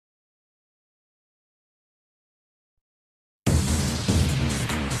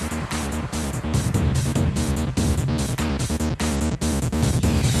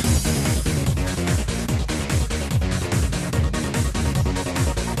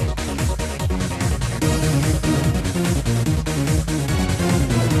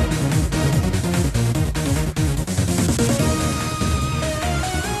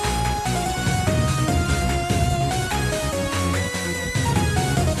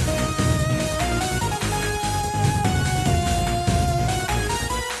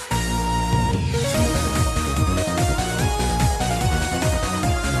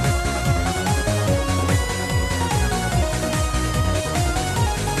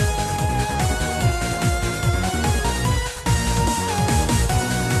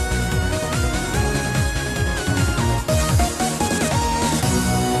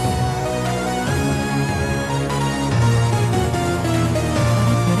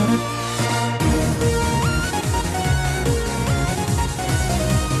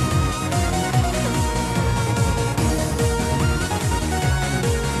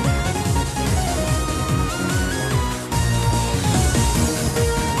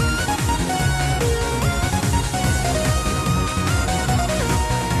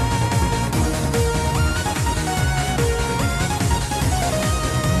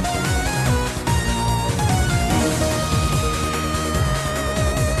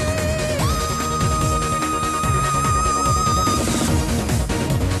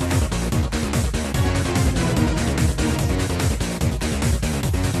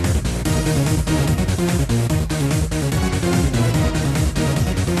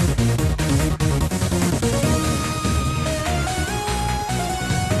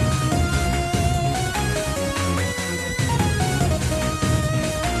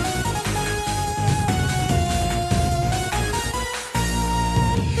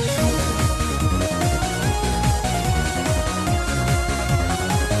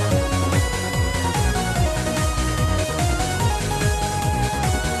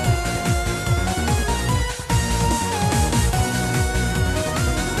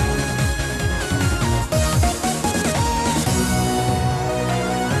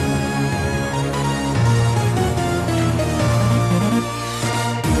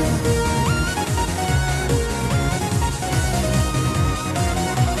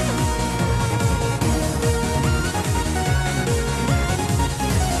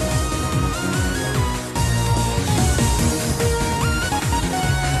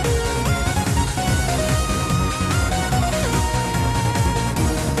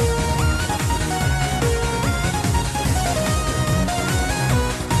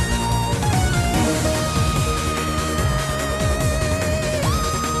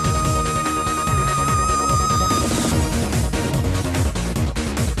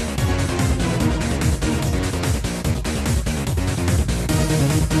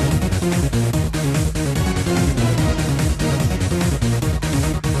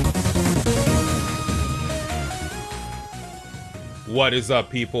What is up,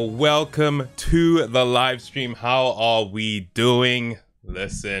 people? Welcome to the live stream. How are we doing?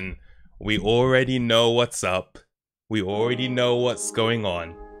 Listen, we already know what's up. We already know what's going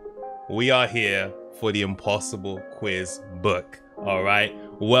on. We are here for the Impossible Quiz book. All right,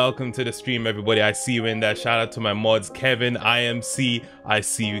 welcome to the stream, everybody. I see you in there. Shout out to my mods, Kevin, IMC. I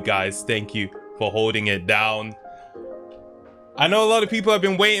see you guys. Thank you for holding it down. I know a lot of people have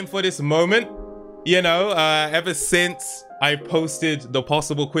been waiting for this moment. You know, ever since I posted the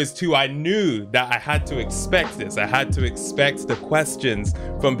Possible Quiz 2, I knew that I had to expect this. I had to expect the questions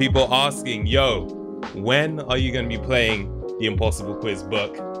from people asking, yo, when are you going to be playing the Impossible Quiz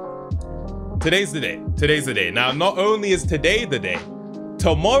book? Today's the day. Today's the day. Now, not only is today the day,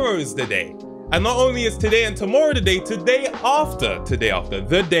 tomorrow's the day. And not only is today and tomorrow the day, the day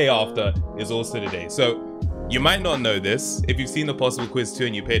after is also the day. So you might not know this. If you've seen the Possible Quiz 2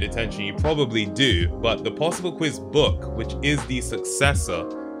 and you paid attention, you probably do. But the Possible Quiz book, which is the successor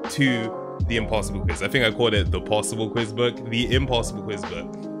to the Impossible Quiz. I think I called it the Possible Quiz book, the Impossible Quiz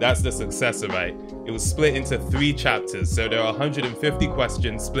book. That's the successor, right? It was split into 3 chapters. So there are 150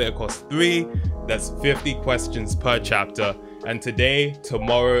 questions split across 3. That's 50 questions per chapter. And today,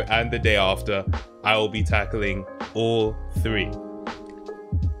 tomorrow, and the day after, I will be tackling all 3.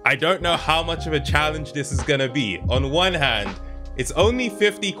 I don't know how much of a challenge this is gonna be. On one hand, it's only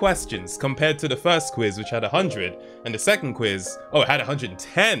 50 questions compared to the first quiz, which had 100, and the second quiz, oh, it had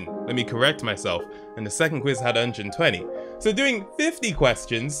 110. Let me correct myself. And the second quiz had 120. So doing 50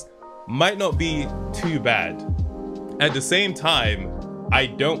 questions might not be too bad. At the same time, I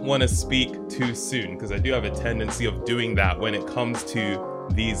don't want to speak too soon because I do have a tendency of doing that when it comes to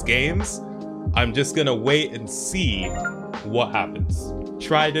these games. I'm just gonna wait and see what happens.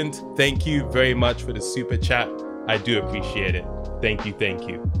 Trident, thank you very much for the super chat. I do appreciate it. Thank you, thank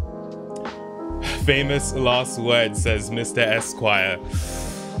you. Famous last word, says Mr. Esquire.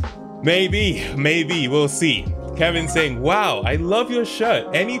 Maybe, we'll see. Kevin saying, wow, I love your shirt.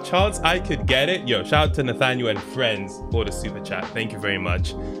 Any chance I could get it? Yo, shout out to Nathaniel and friends for the super chat. Thank you very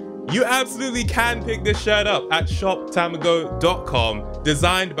much. You absolutely can pick this shirt up at shoptamago.com,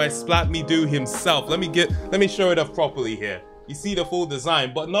 designed by SplatMeDo himself. Let me show it off properly here. You see the full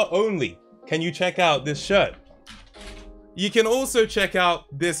design, but not only can you check out this shirt, you can also check out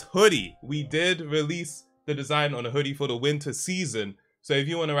this hoodie. We did release the design on a hoodie for the winter season. So if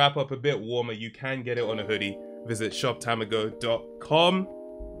you want to wrap up a bit warmer, you can get it on a hoodie. Visit shoptamago.com.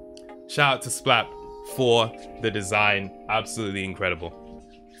 Shout out to Splat for the design. Absolutely incredible.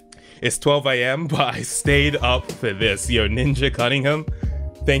 It's 12 AM, but I stayed up for this. Yo, Ninja Cunningham,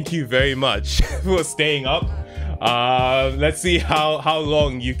 thank you very much for staying up. Let's see how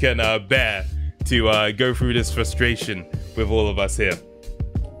long you can bear to go through this frustration with all of us here.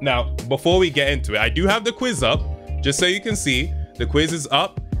 Now, before we get into it, I do have the quiz up, just so you can see. The quiz is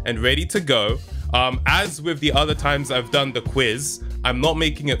up and ready to go. As with the other times I've done the quiz, I'm not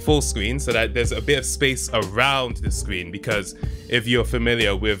making it full screen so that there's a bit of space around the screen, because if you're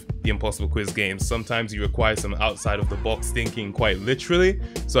familiar with the Impossible Quiz games, sometimes you require some outside of the box thinking, quite literally.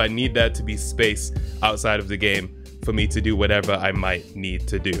 So I need there to be space outside of the game for me to do whatever I might need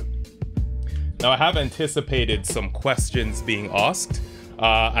to do. Now, I have anticipated some questions being asked,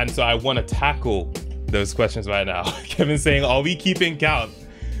 and so I want to tackle those questions right now. Kevin saying, are we keeping count?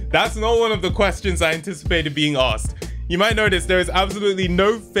 That's not one of the questions I anticipated being asked. You might notice there is absolutely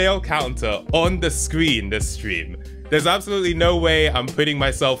no fail counter on the screen this stream. There's absolutely no way I'm putting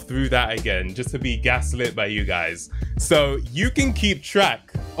myself through that again just to be gaslit by you guys. So you can keep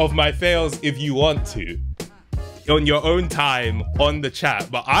track of my fails if you want to on your own time on the chat,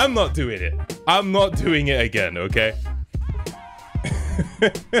 but I'm not doing it. I'm not doing it again, okay?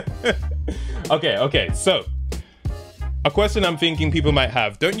 Okay, so a question I'm thinking people might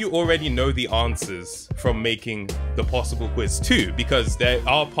have, don't you already know the answers from making the Possible Quiz 2? Because there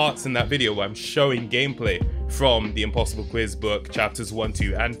are parts in that video where I'm showing gameplay from the Impossible Quiz book, chapters 1,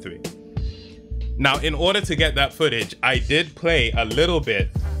 2, and 3. Now, in order to get that footage, I did play a little bit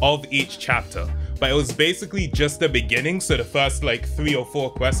of each chapter, but it was basically just the beginning, so the first like 3 or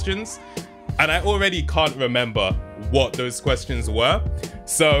 4 questions, and I already can't remember what those questions were.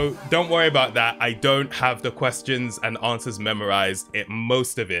 So don't worry about that. I don't have the questions and answers memorized.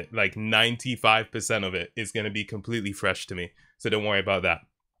 Most of it, like 95% of it, is going to be completely fresh to me. So don't worry about that.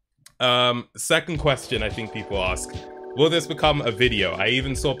 Second question I think people ask, will this become a video? I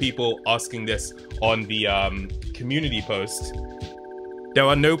even saw people asking this on the community post. There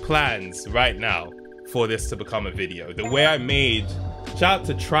are no plans right now for this to become a video. The way I made... Shout out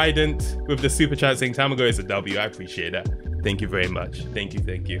to Trident with the super chat saying Tamago is a W. I appreciate that. Thank you very much. Thank you.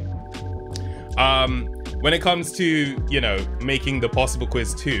 When it comes to, you know, making the Possible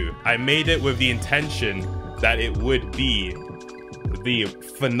Quiz 2, I made it with the intention that it would be the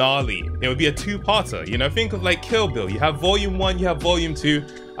finale. It would be a two-parter, you know, think of like Kill Bill. You have volume 1, you have volume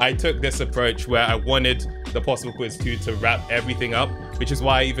 2. I took this approach where I wanted the Possible Quiz 2 to wrap everything up, which is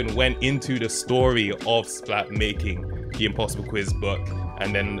why I even went into the story of Splat making the Impossible Quiz book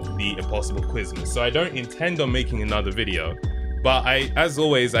and then the Impossible Quizmas. So I don't intend on making another video, but as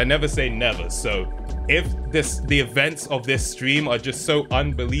always, I never say never. So if the events of this stream are just so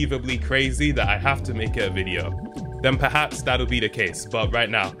unbelievably crazy that I have to make it a video, then perhaps that'll be the case. But right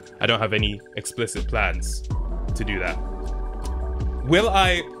now, I don't have any explicit plans to do that. Will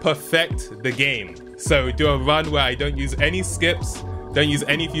I perfect the game? So do a run where I don't use any skips, don't use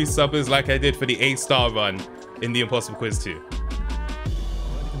any few suppers like I did for the A-star run in the Impossible Quiz 2.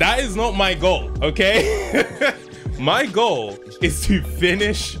 That is not my goal, okay? My goal is to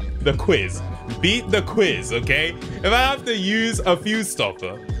finish the quiz, beat the quiz, okay? If I have to use a few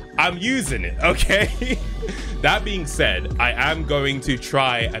stopper, I'm using it, okay? That being said, I am going to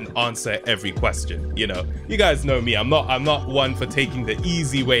try and answer every question. You know, you guys know me. I'm not one for taking the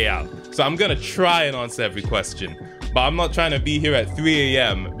easy way out. So I'm gonna try and answer every question. But I'm not trying to be here at 3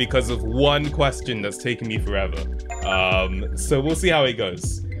 AM because of one question that's taken me forever. So we'll see how it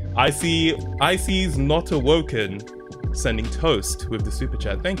goes. I see IC's Not Awoken sending toast with the super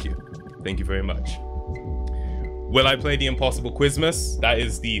chat. Thank you. Thank you very much. Will I play the Impossible Quizmas? That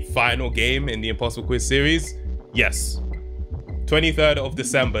is the final game in the Impossible Quiz series. Yes. 23rd of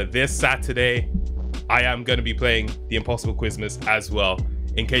December, this Saturday, I am going to be playing the Impossible Quizmas as well.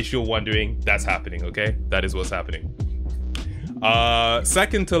 In case you're wondering, that's happening, okay? That is what's happening.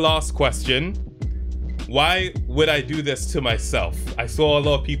 Second to last question. Why would I do this to myself? I saw a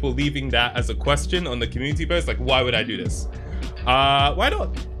lot of people leaving that as a question on the community post. Like, why would I do this? Why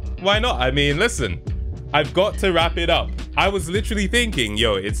not? Why not? I mean, listen, I've got to wrap it up. I was literally thinking,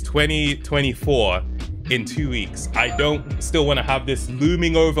 yo, it's 2024 in 2 weeks. I don't still want to have this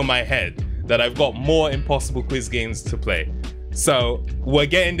looming over my head that I've got more Impossible Quiz games to play. So we're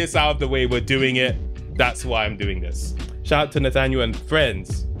getting this out of the way. We're doing it. That's why I'm doing this. Shout out to Nathaniel and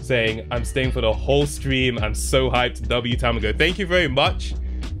friends saying, I'm staying for the whole stream. I'm so hyped. W time ago. Thank you very much.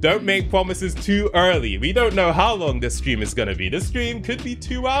 Don't make promises too early. We don't know how long this stream is going to be. This stream could be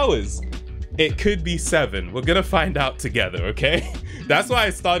 2 hours. It could be 7. We're going to find out together, okay? That's why I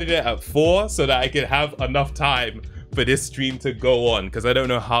started it at 4, so that I could have enough time for this stream to go on, because I don't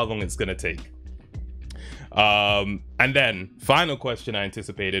know how long it's going to take. And then, final question I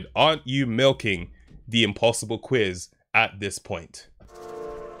anticipated. Aren't you milking the Impossible Quiz at this point?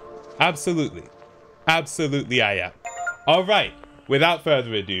 Absolutely. Absolutely I am. All right. Without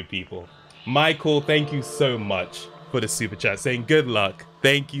further ado, people. Michael, thank you so much for the super chat, saying good luck.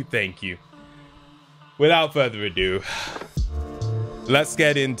 Thank you, thank you. Without further ado, let's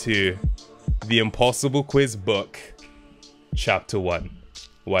get into the Impossible Quiz book, chapter 1.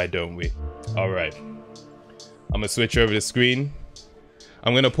 Why don't we? All right. I'm gonna switch over the screen.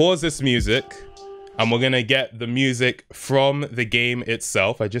 I'm gonna pause this music and we're gonna get the music from the game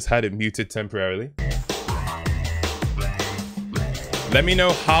itself. I just had it muted temporarily. Let me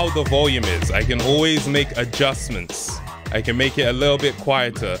know how the volume is. I can always make adjustments. I can make it a little bit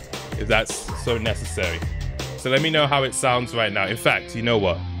quieter if that's so necessary. So let me know how it sounds right now. In fact, you know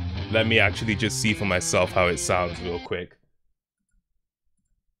what? Let me actually just see for myself how it sounds real quick.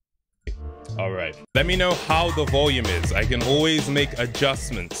 All right. Let me know how the volume is. I can always make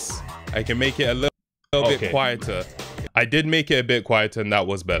adjustments. I can make it a little bit quieter. I did make it a bit quieter and that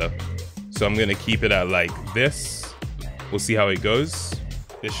was better. So I'm gonna keep it at like this. We'll see how it goes.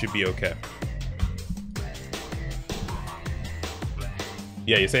 This should be okay.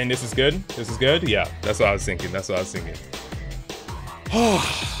 Yeah, you're saying this is good? This is good? Yeah, that's what I was thinking. That's what I was thinking.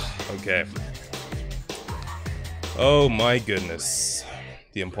 Okay. Oh my goodness.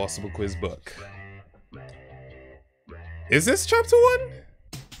 The Impossible Quiz book. Is this chapter 1?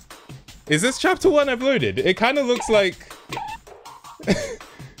 Is this chapter 1 I've loaded? It kind of looks like...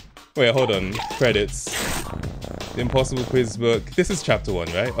 Wait, hold on. Credits. The Impossible Quiz book. This is chapter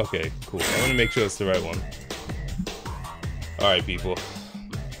 1, right? Okay, cool. I want to make sure it's the right one. Alright, people.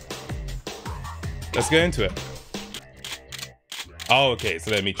 Let's get into it. Oh, okay.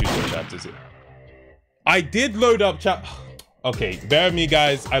 So let me choose what chapters here. I did load up Okay, bear with me,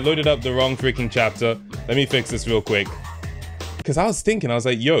 guys. I loaded up the wrong freaking chapter. Let me fix this real quick. Because I was thinking, I was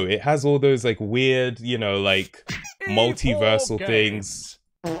like, yo, it has all those like weird, you know, like multiversal things.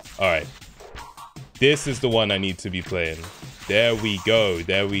 Alright. This is the one I need to be playing. There we go.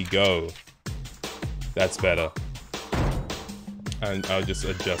 There we go. That's better. And I'll just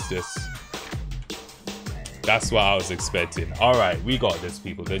adjust this. That's what I was expecting. All right, we got this,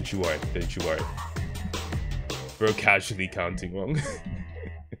 people. Don't you worry. Don't you worry. Bro, casually counting wrong.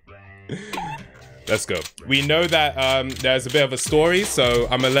 Let's go. We know that there's a bit of a story, so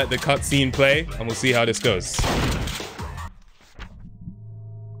I'm gonna let the cutscene play, and we'll see how this goes.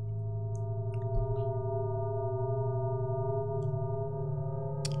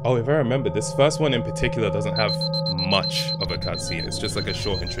 Oh, if I remember, this first one in particular doesn't have much of a cutscene. It's just like a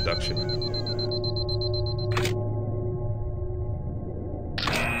short introduction.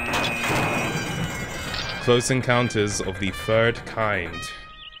 Close Encounters of the Third Kind.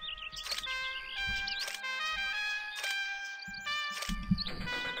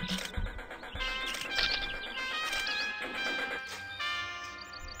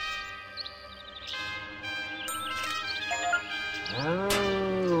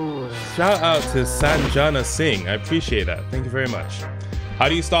 Shout out to Sanjana Singh. I appreciate that. Thank you very much. How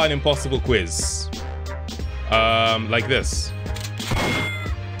do you start an impossible quiz? Like this.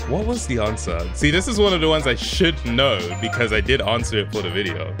 What was the answer? See, this is one of the ones I should know because I did answer it for the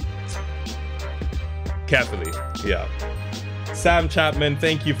video. Carefully, yeah. Sam Chapman,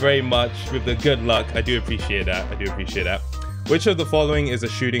 thank you very much with the good luck. I do appreciate that. I do appreciate that. Which of the following is a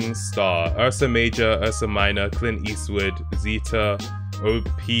shooting star? Ursa Major, Ursa Minor, Clint Eastwood, Zeta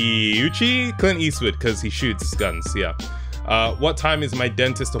Opiuchi? Clint Eastwood, because he shoots guns, yeah. What time is my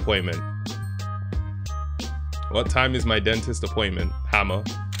dentist appointment? What time is my dentist appointment? Hammer.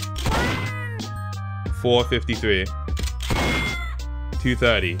 4:53.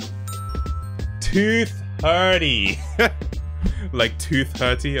 2:30. 2:30. Like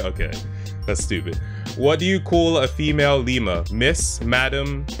 2:30? Okay, that's stupid. What do you call a female lemur? Miss,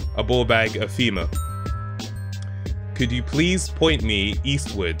 madam, a ball bag, a femur. Could you please point me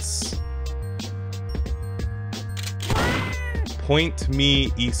eastwards? Point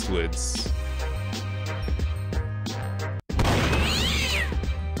me eastwards.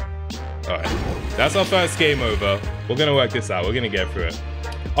 Alright, that's our first game over. We're gonna work this out. We're gonna get through it.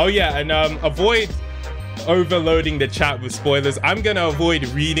 Oh yeah, and avoid overloading the chat with spoilers. I'm gonna avoid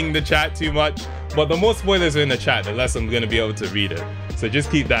reading the chat too much, but the more spoilers are in the chat, the less I'm gonna be able to read it. So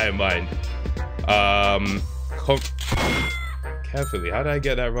just keep that in mind. Carefully, how did I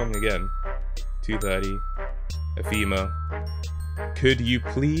get that wrong again? 2:30, Ephema. Could you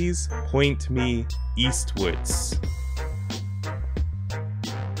please point me eastwards?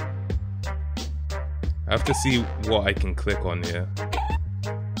 I have to see what I can click on here.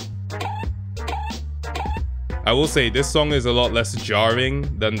 I will say this song is a lot less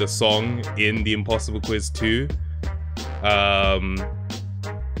jarring than the song in the Impossible Quiz 2.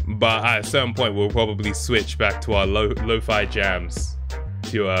 But at a certain point, we'll probably switch back to our lo-fi jams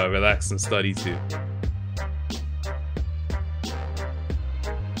to relax and study to.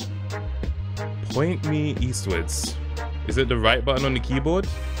 Point me eastwards. Is it the right button on the keyboard?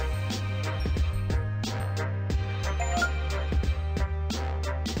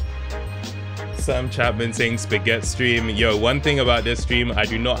 Sam Chapman saying spaghetti stream. Yo, one thing about this stream, I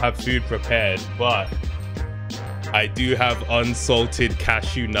do not have food prepared, but I do have unsalted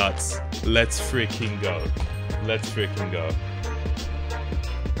cashew nuts. Let's freaking go. Let's freaking go.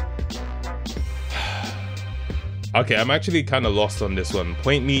 Okay, I'm actually kind of lost on this one.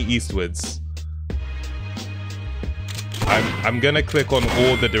 Point me eastwards. I'm gonna click on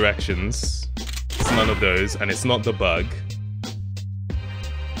all the directions. It's none of those, and it's not the bug.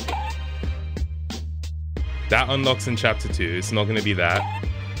 That unlocks in chapter 2. It's not gonna be that.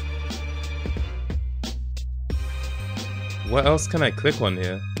 What else can I click on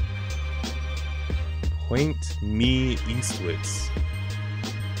here? Point me eastwards.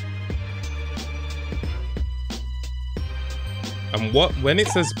 And when it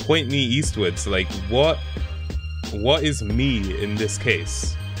says point me eastwards, like what is me in this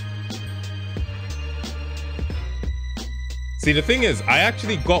case? See, the thing is, I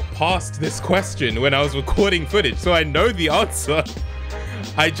actually got past this question when I was recording footage, so I know the answer.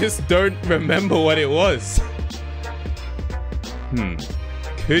 I just don't remember what it was.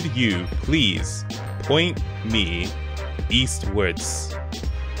 Could you please point me eastwards?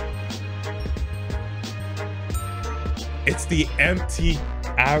 It's the empty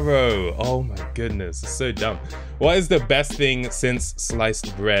arrow. Oh my goodness, it's so dumb. What is the best thing since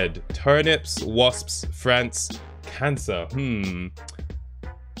sliced bread? Turnips, wasps, France, cancer.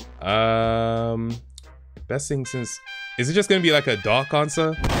 Best thing since... Is it just gonna be like a dark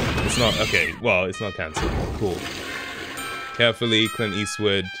answer? It's not. Okay, well, it's not cancer. Cool. Carefully, Clint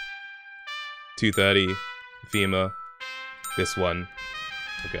Eastwood. 2:30, FEMA. This one.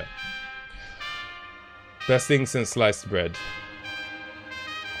 Okay. Best thing since sliced bread.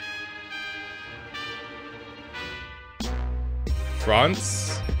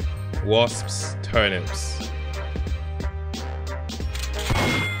 France, wasps, turnips.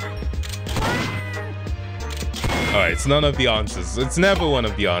 Alright, it's none of the answers. It's never one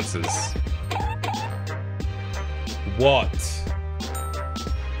of the answers. What?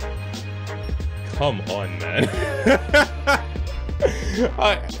 Come on, man.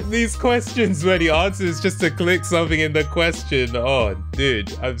 These questions where the answer is just to click something in the question. Oh,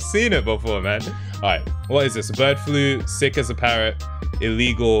 dude, I've seen it before, man. Alright, what is this? Bird flu, sick as a parrot,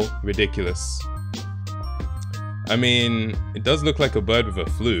 illegal, ridiculous. I mean, it does look like a bird with a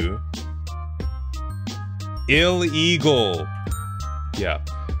flu. Illegal. Yeah.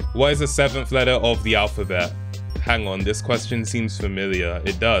 What is the 7th letter of the alphabet? Hang on, this question seems familiar.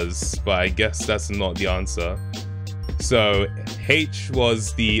 It does, but I guess that's not the answer. So H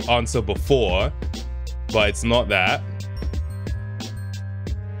was the answer before, but it's not that.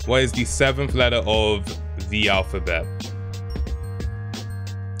 What is the 7th letter of the alphabet?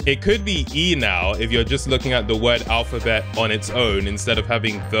 It could be E now if you're just looking at the word alphabet on its own instead of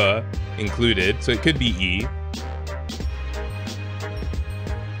having the included. So it could be E.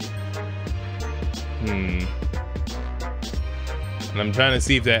 And I'm trying to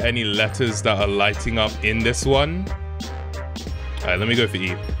see if there are any letters that are lighting up in this one. Alright, let me go for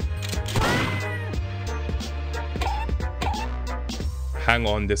E. Hang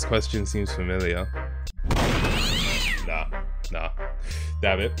on, this question seems familiar. Nah.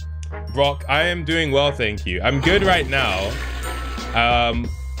 Damn it. Brock, I am doing well, thank you. I'm good right now.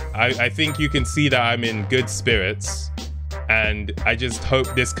 I think you can see that I'm in good spirits. And I just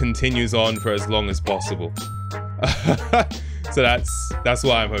hope this continues on for as long as possible. So that's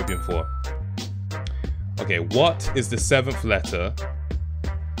what I'm hoping for. Okay, what is the 7th letter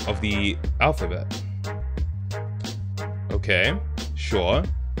of the alphabet? Okay, sure.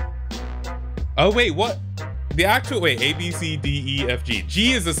 Oh wait, what? The actual, wait, A, B, C, D, E, F, G.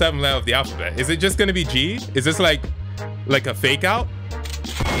 G is the 7th letter of the alphabet. Is it just gonna be G? Is this like a fake out?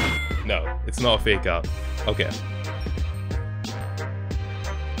 No, it's not a fake out. Okay.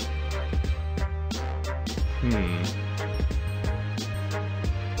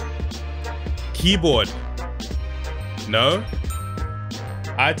 Keyboard. No?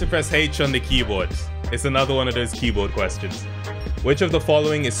 I had to press H on the keyboard. It's another one of those keyboard questions. Which of the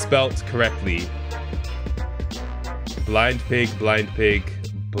following is spelt correctly? Blind pig, bland pig,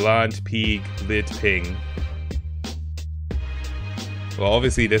 lid ping. Well,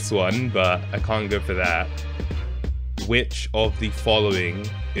 obviously this one, but I can't go for that. Which of the following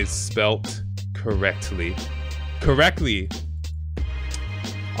is spelt correctly? Correctly.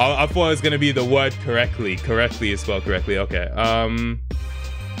 I thought it was gonna be the word correctly. Correctly is spelled correctly. Okay.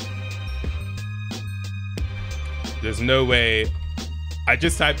 There's no way. I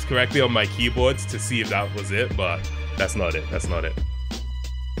just typed correctly on my keyboards to see if that was it, but that's not it. That's not it.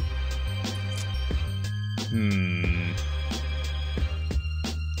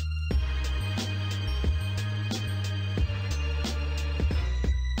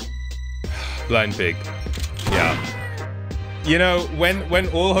 Blind pig. Yeah. You know, when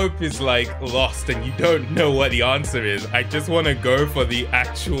all hope is like lost and you don't know what the answer is, I just want to go for the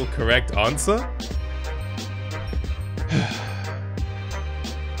actual correct answer.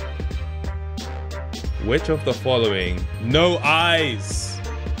 Which of the following? No eyes.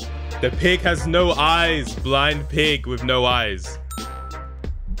 The pig has no eyes. Blind pig with no eyes.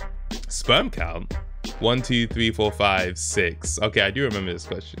 Sperm count? 1, 2, 3, 4, 5, 6. Okay, I do remember this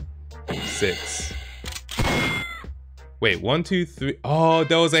question. 6. Wait, 1, 2, 3. Oh,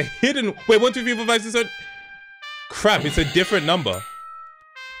 there was a hidden. Wait, 1, 2, 3, 4, 5, 6, 7. Crap, it's a different number.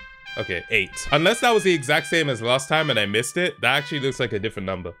 Okay, 8. Unless that was the exact same as last time and I missed it, that actually looks like a different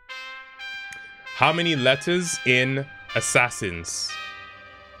number. How many letters in Assassins?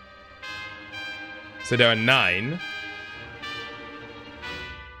 So there are 9.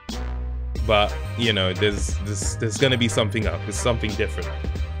 But, you know, there's gonna be something up. There's something different.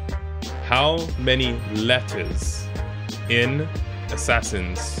 How many letters in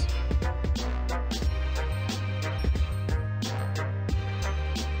Assassins?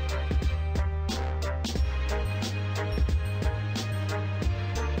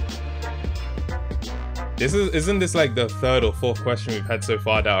 Isn't this like the 3rd or 4th question we've had so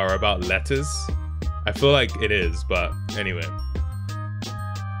far that are about letters? I feel like it is, but anyway.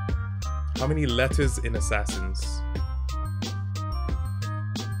 How many letters in Assassins?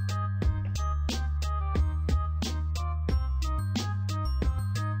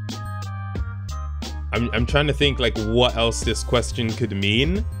 I'm trying to think like what else this question could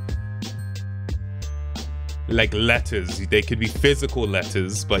mean. Like letters, they could be physical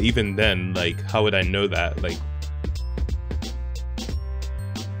letters, but even then, like, how would I know that? Like,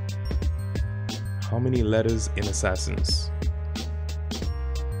 How many letters in Assassins?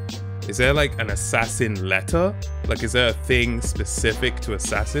 Is there like an assassin letter? Like, is there a thing specific to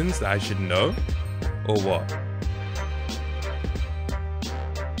Assassins that I should know? Or what?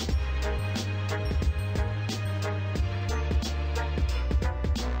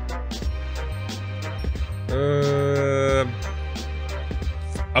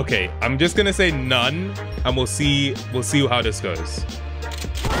 Okay, I'm just gonna say none, and we'll see how this goes.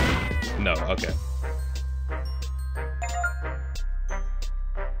 No, okay.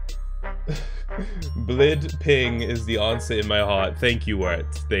 Blid ping is the answer in my heart. Thank you, Wirt.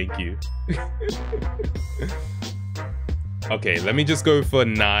 Thank you. Okay, let me just go for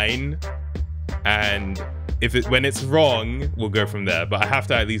 9, and when it's wrong, we'll go from there. But I have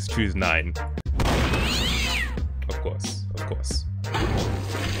to at least choose 9. Of course, of course.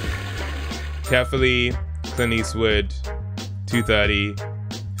 Carefully, Clint Eastwood, 230,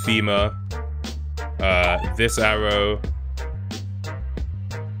 FEMA, this arrow.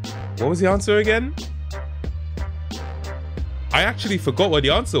 What was the answer again? I actually forgot what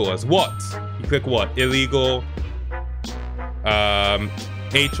the answer was. What? You click what? Illegal.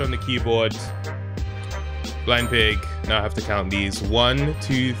 H on the keyboard. Blind pig. Now I have to count these. 1,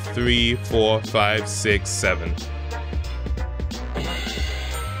 2, 3, 4, 5, 6, 7.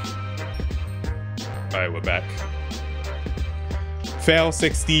 Alright, we're back. Fail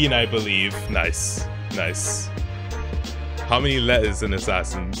 16, I believe. Nice. Nice. How many letters in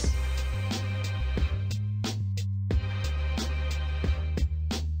Assassins?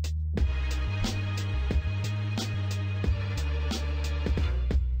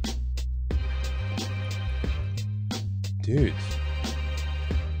 Dude.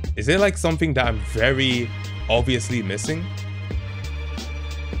 Is it like something that I'm very obviously missing?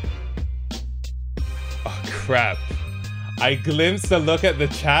 Oh crap. I glimpsed a look at the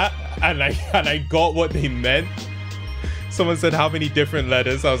chat and I got what they meant. Someone said how many different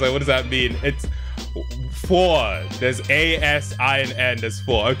letters. I was like, what does that mean? It's 4. There's A, S, I, and N. There's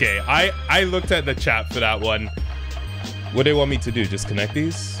 4. Okay, I looked at the chat for that one. What do they want me to do? Just connect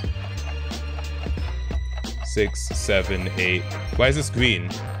these? 6, 7, 8. Why is this green?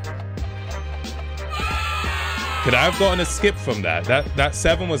 Could I have gotten a skip from that? That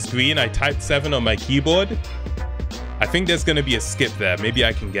 7 was green. I typed 7 on my keyboard. I think there's going to be a skip there. Maybe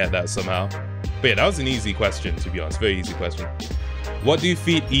I can get that somehow. But yeah, that was an easy question, to be honest. Very easy question. What do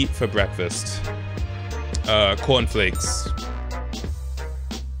feet eat for breakfast? Cornflakes.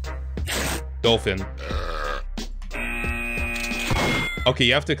 Dolphin. Okay,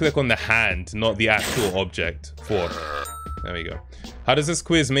 you have to click on the hand, not the actual object. 4. There we go. How does this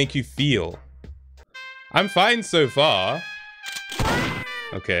quiz make you feel? I'm fine so far.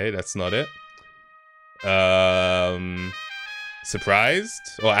 Okay, that's not it. Surprised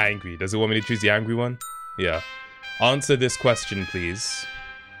or angry? Does it want me to choose the angry one? Yeah. Answer this question, please.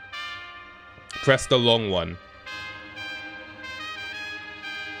 Press the long one.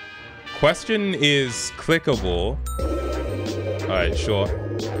 Question is clickable. Alright, sure.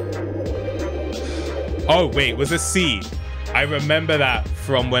 Oh, wait, was it C? I remember that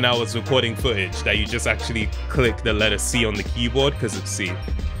from when I was recording footage, that you just actually click the letter C on the keyboard because it's C.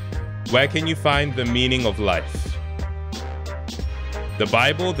 Where can you find the meaning of life? The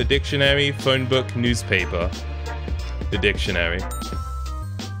Bible, the dictionary, phone book, newspaper. The dictionary.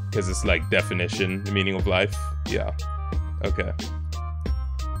 Because it's like definition, the meaning of life. Yeah. Okay.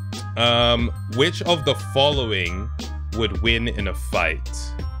 Which of the following would win in a fight?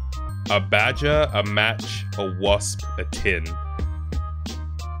 A badger, a match, a wasp, a tin.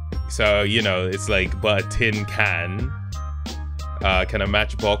 So, you know, it's like, but a tin can. Can a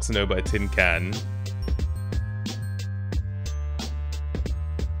matchbox? No, but a tin can.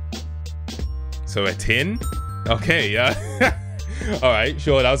 So a tin? Okay, yeah. Alright,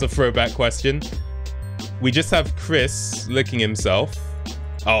 sure, that was a throwback question. We just have Chris licking himself.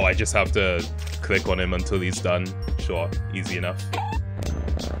 Oh, I just have to click on him until he's done. Sure, easy enough.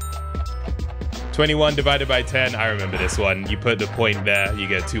 21 divided by 10. I remember this one. You put the point there, you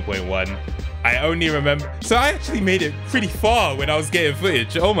get 2.1. I only remember... So I actually made it pretty far when I was getting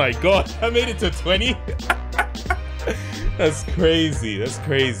footage. Oh my god, I made it to 20. That's crazy. That's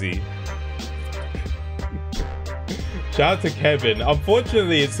crazy. Shout out to Kevin.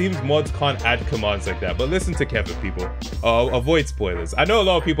 Unfortunately, it seems mods can't add commands like that. But listen to Kevin, people. Avoid spoilers. I know a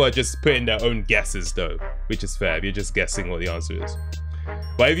lot of people are just putting their own guesses, though. Which is fair. You're just guessing what the answer is.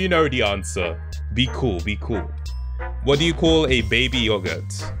 But if you know the answer, be cool. Be cool. What do you call a baby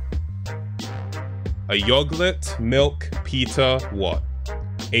yogurt? A yogurt, milk, Peter, what?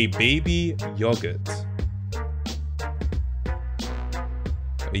 A baby yogurt.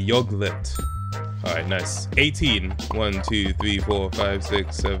 A yogurt. All right, nice. 18. 1, 2, 3, 4, 5,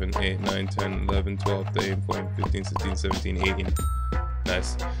 6, 7, 8, 9, 10, 11, 12, 13, 14, 15, 16, 17, 18.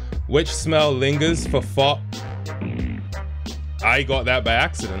 Nice. Which smell lingers for fart? I got that by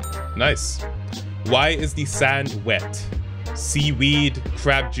accident. Nice. Why is the sand wet? Seaweed,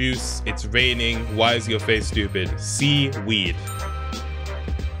 crab juice, it's raining. Why is your face stupid? Seaweed.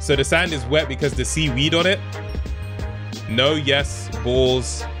 So the sand is wet because the seaweed on it? No, yes,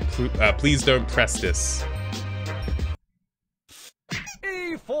 balls. Please don't press this.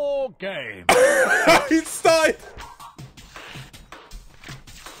 E4 game. It started.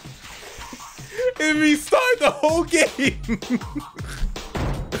 It restarted the whole game.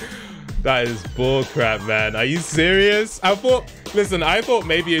 That is bullcrap, man. Are you serious? I thought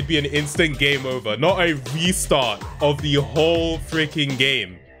maybe it'd be an instant game over, not a restart of the whole freaking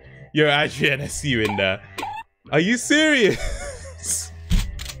game. You're actually an SU in there. Are you serious?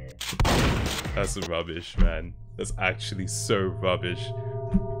 That's rubbish, man. That's actually so rubbish.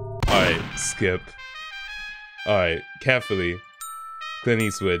 Alright, skip. Alright, carefully. Clint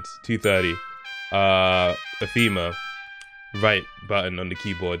Eastwood, 230. Athema. Right button on the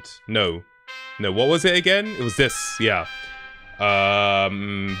keyboard. No. No, what was it again? It was this, yeah.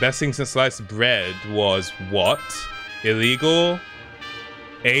 Best thing since sliced bread was what? Illegal.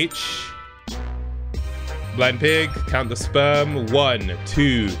 H. Blind pig. Count the sperm. 1,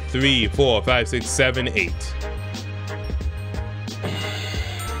 2, 3, 4, 5, 6, 7, 8.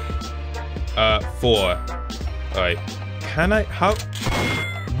 4. Alright. Can I? How?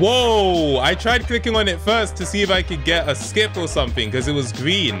 Whoa! I tried clicking on it first to see if I could get a skip or something because it was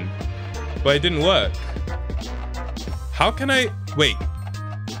green, but it didn't work. How can I? Wait.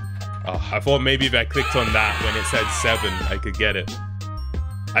 Oh, I thought maybe if I clicked on that when it said 7, I could get it.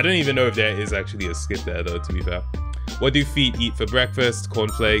 I don't even know if there is actually a skip there though, to be fair. What do feet eat for breakfast?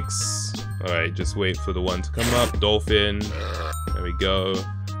 Cornflakes. Alright, just wait for the one to come up. Dolphin. There we go.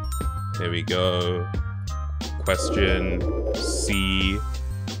 There we go. Question. C.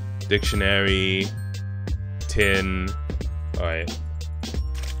 Dictionary. Tin. Alright.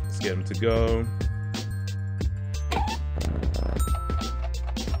 Let's get them to go.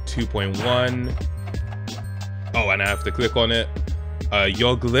 2.1. Oh, and I have to click on it.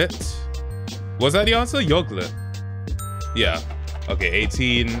 Yoglet. Was that the answer? Yoglet. Yeah. Okay,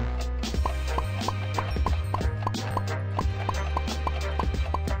 18.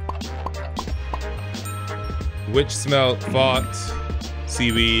 Which smell? Fart.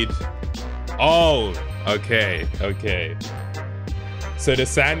 Seaweed. Oh, okay, okay. So the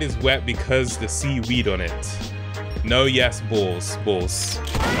sand is wet because the seaweed on it. No, yes, balls. Balls.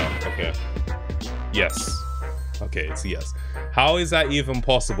 Oh, okay. Yes. Okay, it's yes. How is that even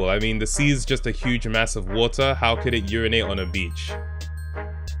possible? I mean, the sea is just a huge mass of water. How could it urinate on a beach?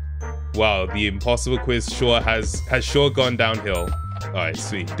 Wow, the impossible quiz has sure gone downhill. All right,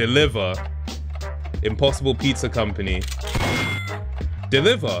 sweet. Deliver. Impossible Pizza Company.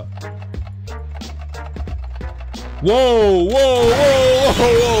 Deliver. Whoa, whoa, whoa, whoa,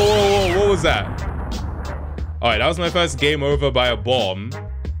 whoa, whoa, whoa. What was that? All right, that was my first game over by a bomb.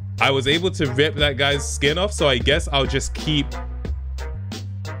 I was able to rip that guy's skin off, so I guess I'll just keep...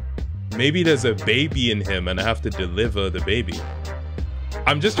 Maybe there's a baby in him and I have to deliver the baby.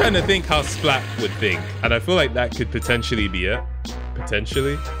 I'm just trying to think how Splat would think, and I feel like that could potentially be it.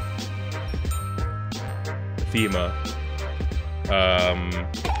 Potentially. Thema.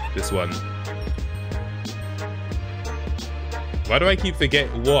 This one. Why do I keep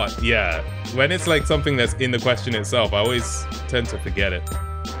forgetting what? Yeah. When it's like something that's in the question itself, I always tend to forget it.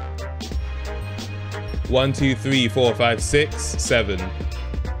 1, 2, 3, 4, 5, 6, 7.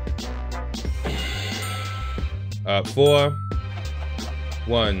 4.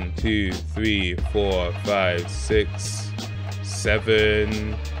 1, 2, 3, 4, 5, 6,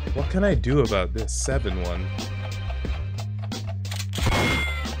 7. What can I do about this 7 one?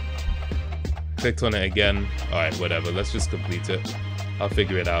 Clicked on it again. Alright, whatever. Let's just complete it. I'll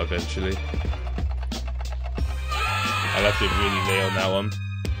figure it out eventually. I left it really late on that one.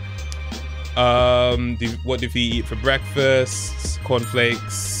 What do we eat for breakfast?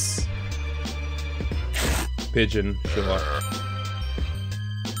 Cornflakes. Pigeon. Sure.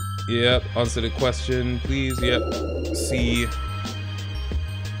 Yep. Answer the question, please. Yep. C.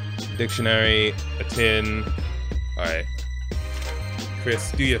 Dictionary. A tin. Alright.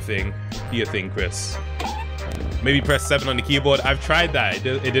 Chris, do your thing. Do your thing, Chris. Maybe press 7 on the keyboard. I've tried that.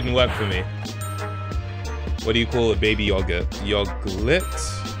 It didn't work for me. What do you call a baby yogurt? Yoglet.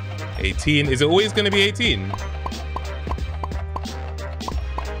 18. Is it always going to be 18?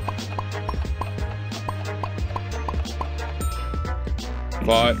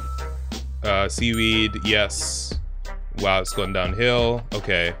 But Seaweed, yes. Wow, it's gone downhill.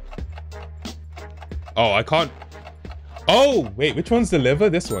 Okay. Oh, I can't. Oh, wait, which one's the liver?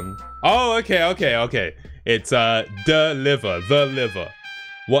 This one. Oh, okay. It's the liver.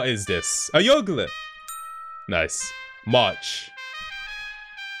 What is this? A yogurt. Nice. March.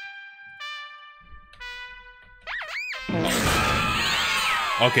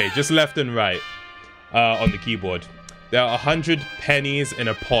 Okay, just left and right on the keyboard. There are 100 pennies in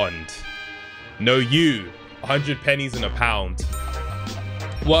a pond. No, 100 pennies in a pound.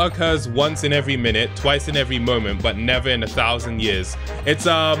 What occurs once in every minute, twice in every moment, but never in 1,000 years? It's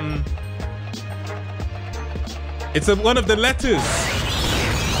one of the letters.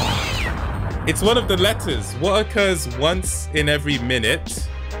 It's one of the letters. What occurs once in every minute,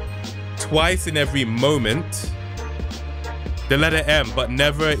 twice in every moment? The letter M, but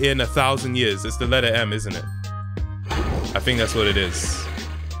never in 1,000 years. It's the letter M, isn't it? I think that's what it is.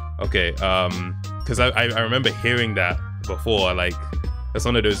 Okay, because I remember hearing that before. Like, that's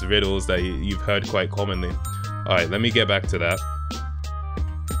one of those riddles that you've heard quite commonly. All right, let me get back to that.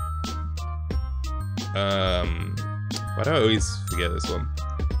 Why do I always forget this one?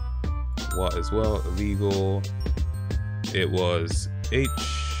 What as well? Illegal. It was H.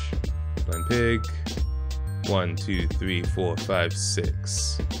 Blind pig. 1, 2, 3, 4, 5,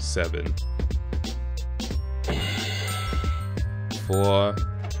 6, 7. 4.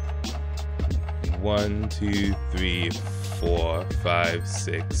 1, 2, 3, 4, 5,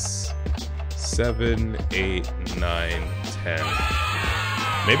 6, 7, 8, 9, 10.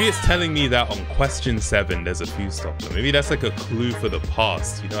 Maybe it's telling me that on question 7 there's a few stopper. Maybe that's like a clue for the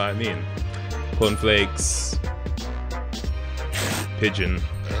past, you know what I mean? Cornflakes. Pigeon.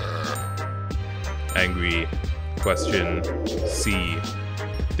 Angry. Question. C.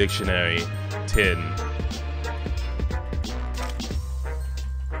 Dictionary. Tin.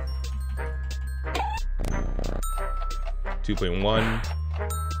 .1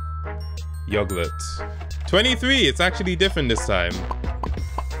 Yogurt. 23. It's actually different this time.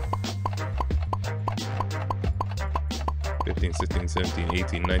 15, 16, 17,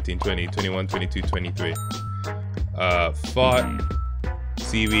 18, 19, 20, 21, 22, 23. Fart.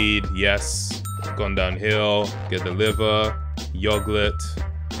 Seaweed. Yes. Gone downhill. Get the liver. Yogurt.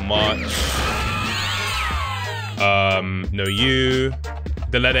 March. No, you.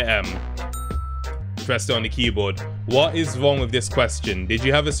 The letter M. Pressed it on the keyboard. What is wrong with this question? Did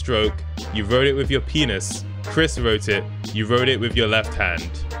you have a stroke? You wrote it with your penis. Chris wrote it. You wrote it with your left hand.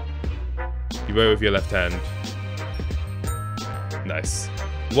 You wrote it with your left hand. Nice.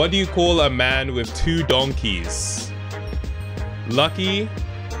 What do you call a man with 2 donkeys? Lucky.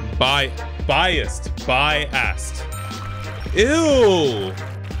 Biased. Biased. Ew.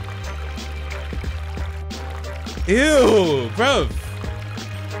 Ew, bruv.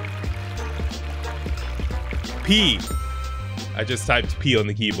 P. I just typed P on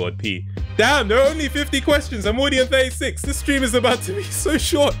the keyboard. P. Damn, there are only 50 questions. I'm already at 36. This stream is about to be so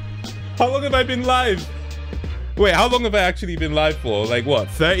short. How long have I been live? Wait, how long have I actually been live for? Like what,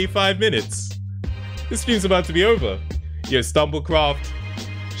 35 minutes? This stream's about to be over. Yo, Stumblecraft,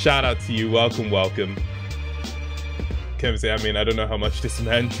 shout out to you. Welcome, welcome. Kevin say, I mean, I don't know how much this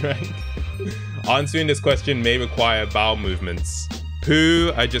man drank. Answering this question may require bowel movements.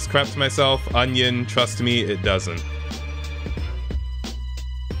 Poo, I just crapped myself. Onion, trust me, it doesn't.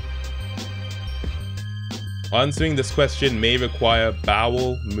 Answering this question may require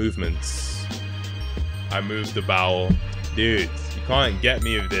bowel movements. I moved the bowel. Dude, you can't get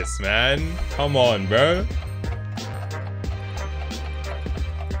me with this, man. Come on, bro.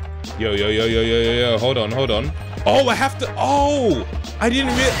 Yo. Hold on. Oh, I have to. Oh, I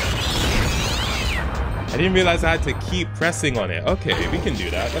didn't realize I had to keep pressing on it. Okay, we can do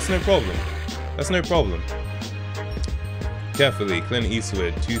that. That's no problem. That's no problem. Carefully. Clint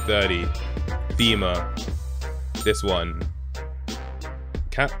Eastwood, 230. FEMA. This one.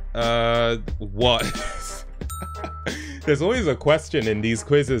 What? There's always a question in these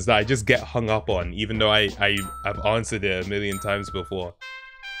quizzes that I just get hung up on, even though I've answered it a million times before.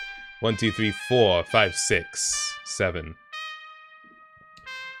 1, 2, 3, 4, 5, 6, 7.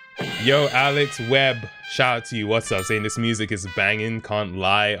 Yo, Alex Webb, shout out to you. What's up? Saying this music is banging, can't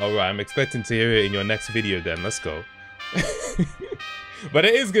lie. Alright, I'm expecting to hear it in your next video then. Let's go. But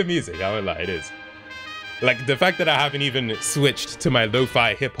it is good music, I won't lie, it is. Like, the fact that I haven't even switched to my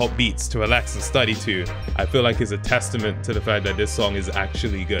lo-fi hip-hop beats to relax and study to, I feel like is a testament to the fact that this song is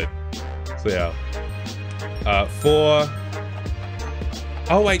actually good. So yeah. 4.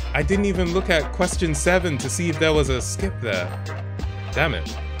 Oh, I didn't even look at question 7 to see if there was a skip there. Damn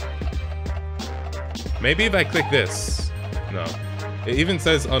it. Maybe if I click this. No. It even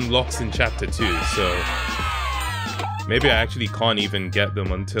says unlocks in chapter 2, so maybe I actually can't even get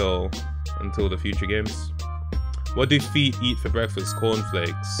them until the future games. What do feet eat for breakfast?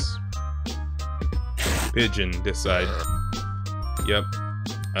 Cornflakes. Pigeon, this side. Yep.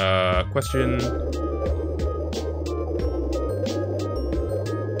 Question.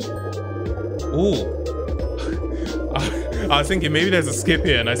 Ooh. I was thinking maybe there's a skip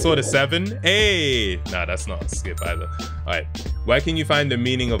here and I saw the 7. Hey! Nah, that's not a skip either. Alright. Where can you find the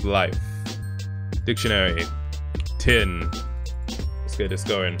meaning of life? Dictionary. Tin. Let's get this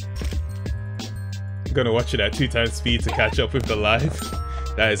going. I'm gonna watch it at 2 times speed to catch up with the live.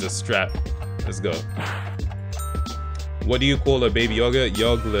 That is a strap. Let's go. What do you call a baby yogurt?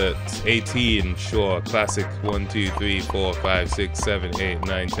 Yogurt. 18. Sure. Classic. 1, 2, 3, 4, 5, 6, 7, 8,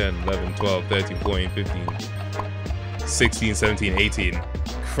 9, 10, 11, 12, 13, 14, 15. 16, 17, 18.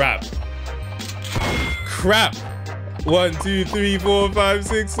 Crap. Crap. 1, 2, 3, 4, 5,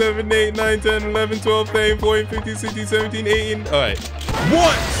 6, 7, 8, 9, 10, 11, 12, 13, 14, 15, 16, 17, 18. Alright.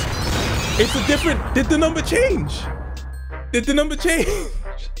 What? It's a different... Did the number change? Did the number change?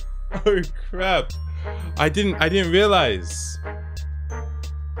 Oh crap. I didn't realize.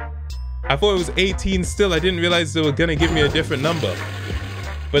 I thought it was 18 still. I didn't realize they were gonna give me a different number.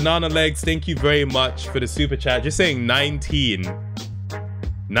 Banana Legs, thank you very much for the super chat. Just saying 19.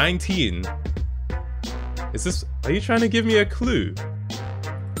 19? Is this... Are you trying to give me a clue?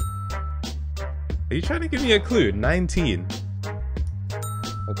 Are you trying to give me a clue? 19.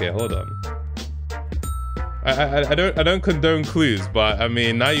 Okay, hold on. I don't condone clues, but I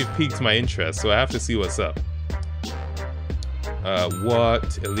mean, now you've piqued my interest, so I have to see what's up.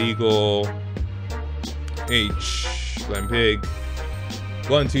 What? Illegal. H. Blind pig.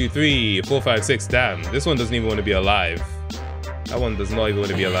 1, 2, 3, 4, 5, 6. Damn, this one doesn't even want to be alive. That one does not even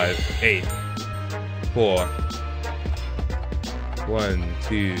want to be alive. 8. 4. 1,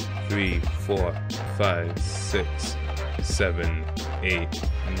 2, 3, 4, 5, 6, 7, 8,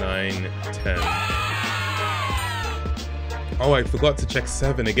 9, 10. Oh, I forgot to check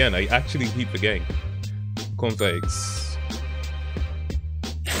 7 again. I actually keep forgetting. Cornflakes.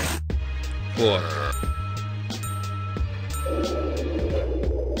 4.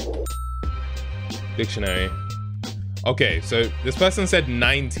 Dictionary. Okay, so this person said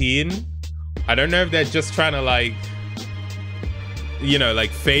 19. I don't know if they're just trying to like, you know,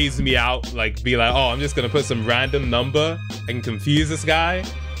 like phase me out, like be like, oh, I'm just gonna put some random number and confuse this guy.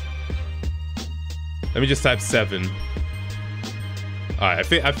 Let me just type 7.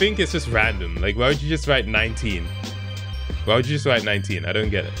 Alright, I think it's just random. Like, why would you just write 19? Why would you just write 19? I don't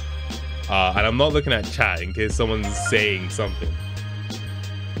get it. And I'm not looking at chat in case someone's saying something.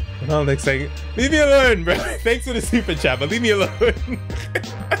 And I'm like saying, leave me alone, bro. Thanks for the super chat, but leave me alone.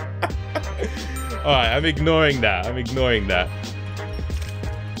 Alright, I'm ignoring that. I'm ignoring that.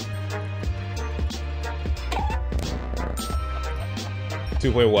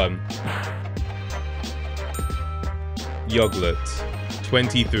 $2.1. Yogurt.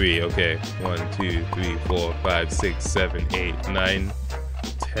 23. Okay. 1, 2, 3, 4, 5, 6, 7, 8, 9,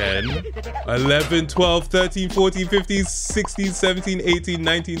 10, 11, 12, 13, 14, 15, 16, 17, 18,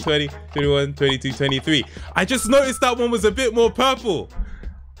 19, 20, 21, 22, 23. I just noticed that one was a bit more purple.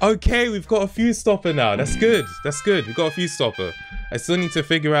 Okay, we've got a fuse stopper now. That's good. That's good. We've got a fuse stopper. I still need to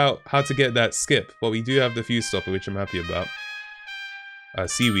figure out how to get that skip, but we do have the fuse stopper, which I'm happy about.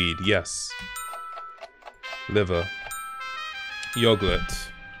 Seaweed, yes. Liver.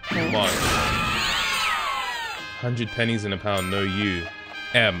 Yogurt. March. 100 pennies in a pound, no you.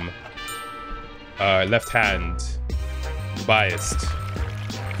 M. Left hand. Biased.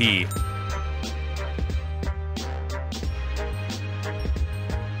 P.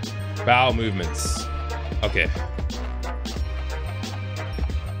 Bowel movements. Okay.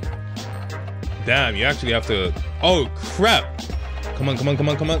 Damn, you actually have to... Oh, crap! Come on, come on, come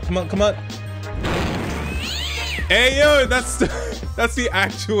on, come on, come on, come on. Hey, yo, that's the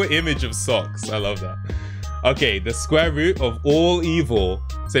actual image of socks. I love that. Okay, the square root of all evil.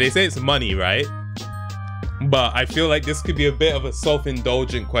 So they say it's money, right? But I feel like this could be a bit of a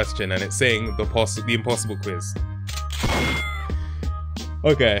self-indulgent question, and it's saying the impossible quiz.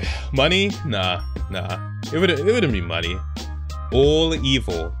 Okay, money? Nah. It wouldn't be money. All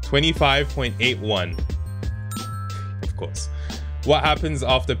evil, 25.81. Of course. What happens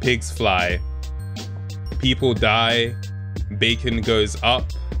after pigs fly? People die, bacon goes up,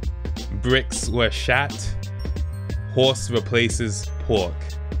 bricks were shat, horse replaces pork.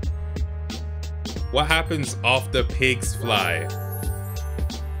 What happens after pigs fly?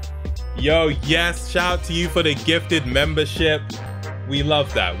 Yo, yes, shout out to you for the gifted membership. We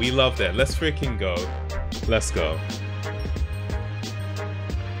love that, we love that. Let's freaking go. Let's go.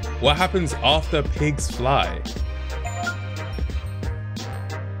 What happens after pigs fly?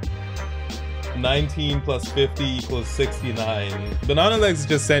 19 plus 50 equals 69. Banana Legs is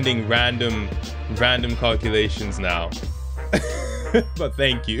just sending random calculations now. But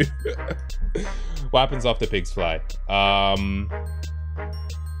thank you. What happens after pigs fly?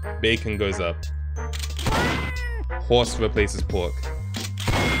 Bacon goes up. Horse replaces pork.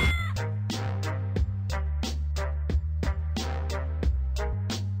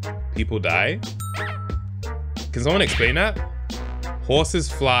 People die? Can someone explain that?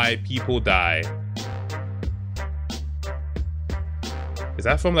 Horses fly, people die. Is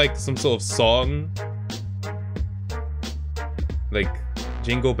that from like some sort of song? Like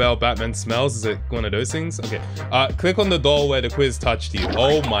Jingle Bell Batman Smells? Is it one of those things? Okay. Click on the doll where the quiz touched you.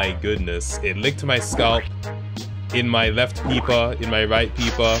 Oh my goodness. It licked my scalp, in my left peeper, in my right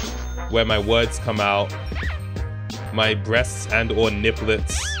peeper, where my words come out, my breasts and or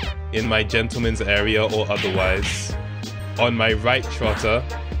nipplets, in my gentleman's area or otherwise, on my right trotter,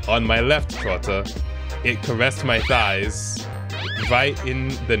 on my left trotter. It caressed my thighs, right in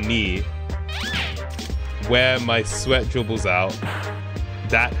the knee, where my sweat dribbles out,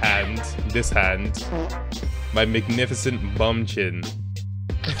 that hand, this hand, my magnificent bum chin,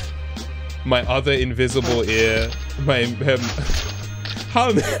 my other invisible ear, my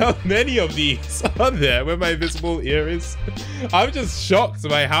how many of these are there where my invisible ear is? I'm just shocked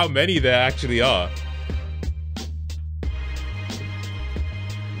by how many there actually are.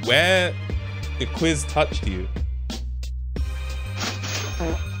 Where the quiz touched you.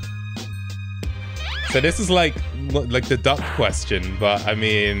 So this is like the duck question, but I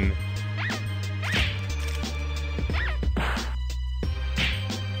mean,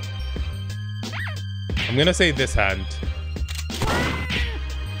 I'm gonna say this hand.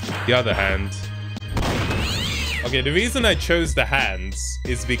 The other hand. Okay, the reason I chose the hands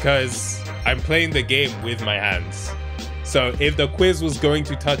is because I'm playing the game with my hands. So if the quiz was going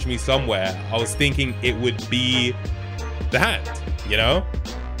to touch me somewhere, I was thinking it would be the hand, you know?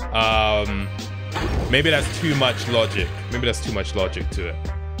 Maybe that's too much logic. Maybe that's too much logic to it.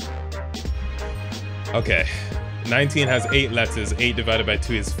 Okay. 19 has 8 letters. 8 divided by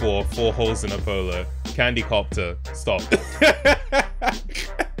 2 is 4. 4 holes in a polo. Candy Copter. Stop.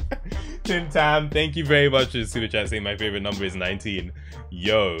 Tim Tam, thank you very much for the super chat saying my favorite number is 19.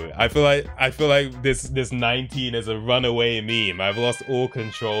 Yo, I feel like this 19 is a runaway meme. I've lost all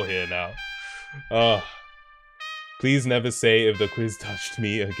control here now. Please never say if the quiz touched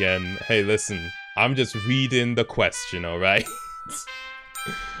me again. Hey, listen, I'm just reading the question, alright?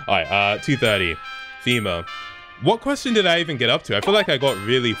 Alright, 230. FEMA. What question did I even get up to? I feel like I got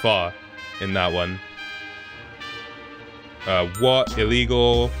really far in that one. What?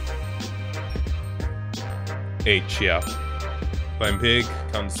 Illegal? H, yeah. Find pig,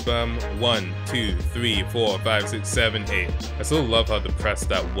 count sperm. 1, 2, 3, 4, 5, 6, 7, 8. I still love how depressed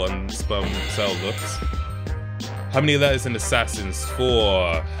that one sperm cell looks. How many letters in Assassins? 4.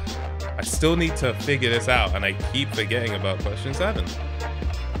 I still need to figure this out, and I keep forgetting about question 7.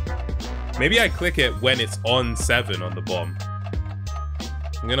 Maybe I click it when it's on 7 on the bomb.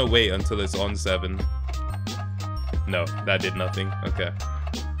 I'm gonna wait until it's on 7. No, that did nothing. Okay.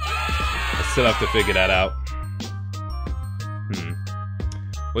 I still have to figure that out.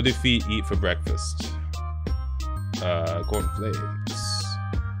 What do feet eat for breakfast? Cornflakes.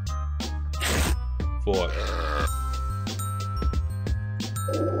 4.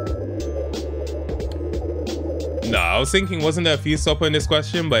 No, I was thinking, wasn't there a feast stopper in this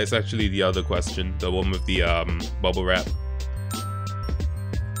question? But it's actually the other question, the one with the bubble wrap.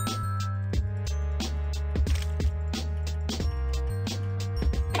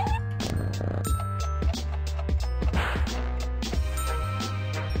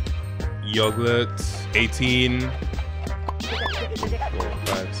 Yogurt, 18. 4,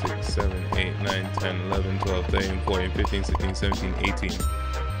 5, 6, 7, 8, 9, 10, 11, 12, 13, 14, 15, 16, 17, 18.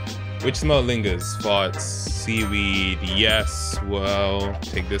 Which smell lingers? Farts, seaweed, yes. Well,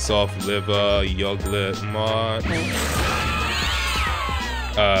 take this off. Liver, yogurt, March.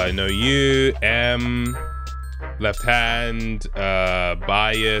 No, you. M. Left hand.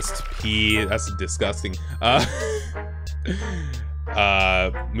 Biased. P. That's disgusting.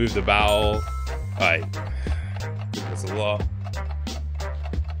 Move the bowel. Alright. That's a lot.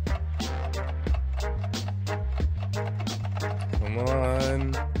 Come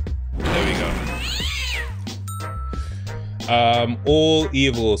on. There we go. All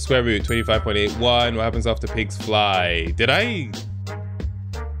evil, square root, 25.81. What happens after pigs fly? Did I...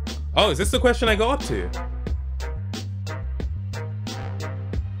 Oh, is this the question I got up to?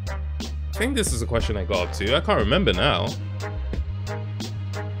 I think this is a question I got up to. I can't remember now.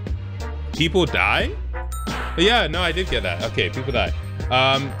 People die? But yeah, no, I did get that. Okay, people die.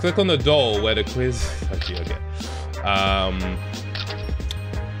 Click on the doll where the quiz. Okay, okay. I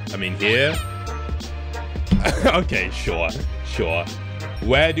mean here. Okay, sure.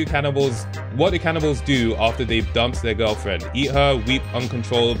 What do cannibals do after they've dumped their girlfriend? Eat her, weep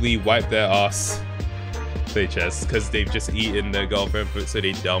uncontrollably, wipe their ass. Play chess, because they've just eaten their girlfriend, so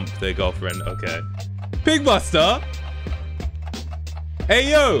they dump their girlfriend. Okay. Pigbuster?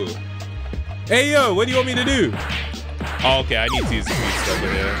 Hey yo, what do you want me to do? Oh, okay, I need to use the food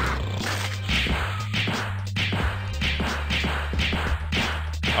stopper here.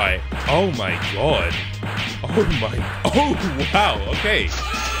 Alright. Oh my god. Oh wow, okay.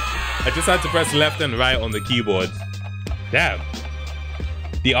 I just had to press left and right on the keyboard. Damn.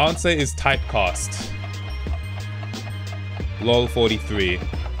 The answer is typecast. LOL 43.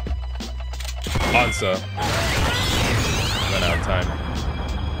 Answer. Run out of time.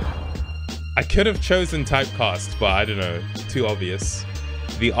 I could have chosen typecast, but I don't know. Too obvious.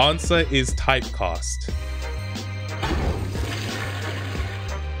 The answer is typecast.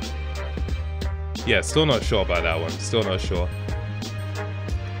 Yeah, still not sure about that one. Still not sure.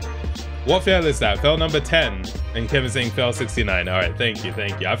 What fail is that? Fail number 10. And Kevin saying fail 69. Alright, thank you.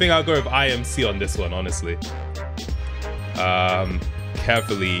 I think I'll go with IMC on this one, honestly.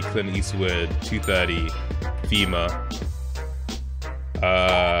 Carefully, Clint Eastwood, 230, FEMA.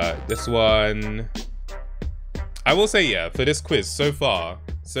 This one... I will say, yeah, for this quiz, so far,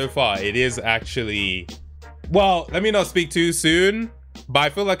 it is actually... Well, let me not speak too soon, but I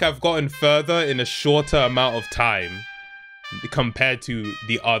feel like I've gotten further in a shorter amount of time compared to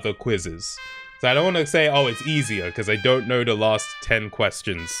the other quizzes. So I don't want to say, oh, it's easier, because I don't know the last 10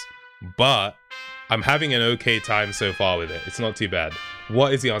 questions. But I'm having an okay time so far with it. It's not too bad.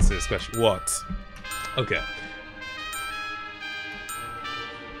 What is the answer to this question? What? Okay.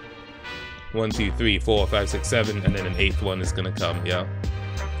 1, 2, 3, 4, 5, 6, 7, and then an 8th one is gonna come, yeah.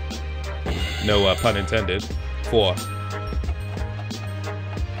 No pun intended. 4.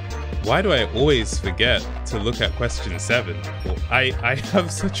 Why do I always forget to look at question 7? Well, I have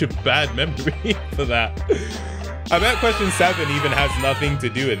such a bad memory for that. I bet question 7 even has nothing to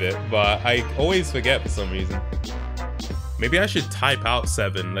do with it, but I always forget for some reason. Maybe I should type out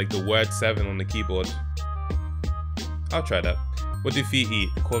 7, like the word 7 on the keyboard. I'll try that. What do feet eat?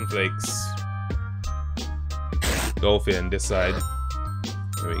 Cornflakes. Dolphin, this side.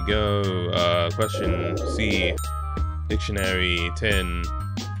 There we go. Question C. Dictionary, 10.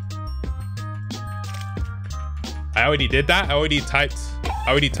 I already did that. I already typed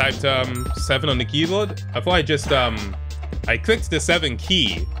 7 on the keyboard. I thought I just I clicked the 7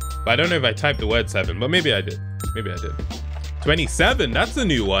 key, but I don't know if I typed the word 7, but maybe I did. 27, that's a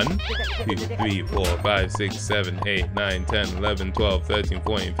new one. 2, 3, 4, 5, 6, 7, 8, 9, 10, 11, 12, 13,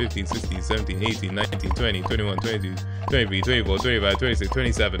 14, 15, 16, 17, 18, 19, 20, 21, 22, 23, 24, 25, 26,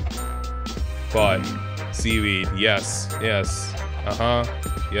 27. Fun. Seaweed, yes. Uh-huh.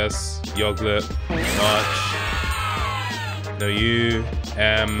 Yes. Yogurt. March. No, you.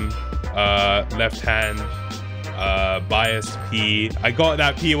 Left hand. Biased P. I got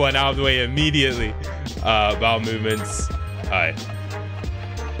that P one out of the way immediately. Bowel movements. Hi.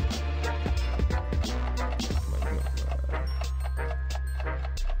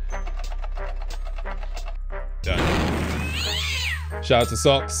 Done. Shout out to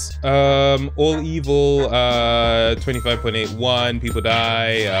Socks. All Evil, 25.81. People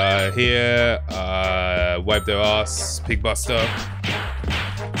die. Here. Wipe their ass. Pigbuster.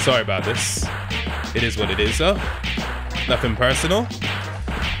 Sorry about this. It is what it is, though. Nothing personal.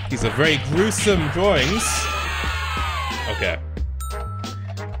 These are very gruesome drawings. Okay.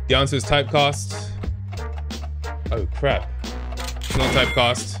 The answer is typecast. Oh, crap. It's not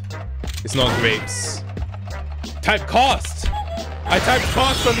typecast. It's not grapes. Typecast! I typed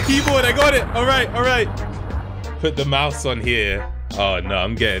cast on the keyboard. I got it. All right. Put the mouse on here. Oh, no.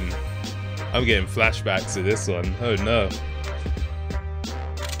 I'm getting flashbacks to this one. Oh, no.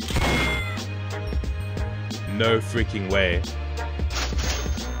 No freaking way.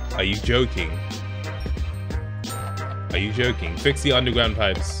 Are you joking? Are you joking? Fix the underground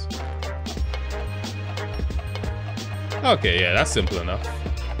pipes. Okay, yeah, that's simple enough.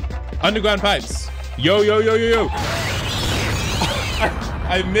 Underground pipes. Yo.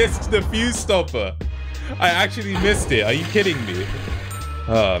 I missed the fuse stopper. I actually missed it. Are you kidding me?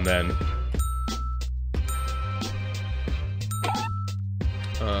 Oh, man.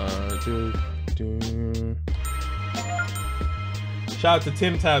 Shout out to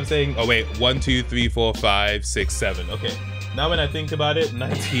Tim Tam saying, oh wait, 1, 2, 3, 4, 5, 6, 7. Okay, now when I think about it,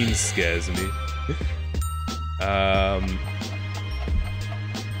 19 scares me.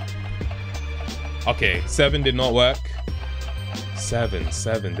 Okay, 7 did not work. 7.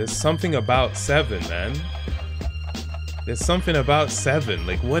 There's something about 7, man. There's something about 7.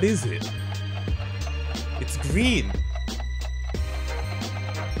 Like, what is it? It's green.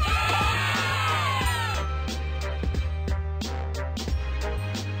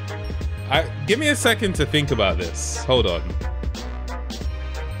 Give me a second to think about this. Hold on.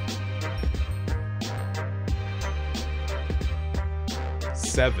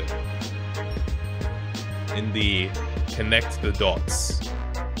 Seven. In the connect the dots.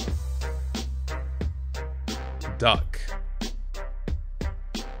 Duck.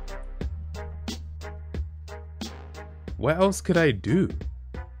 What else could I do?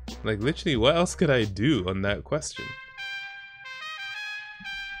 Like, literally, what else could I do on that question?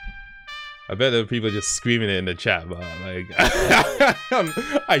 I bet there are people just screaming it in the chat, but like,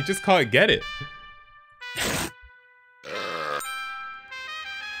 I just can't get it.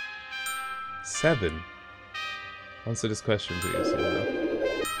 Seven. Answer this question, please.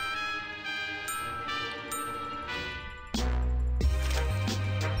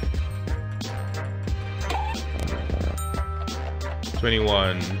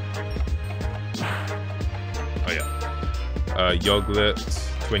 $21. Oh yeah. Yogurt.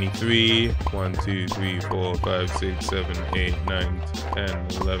 23, 1, 2, 3, 4, 5, 6, 7, 8, 9, 10,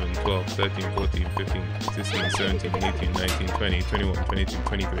 11, 12, 13, 14, 15, 16, 17, 18, 19, 20, 21, 22,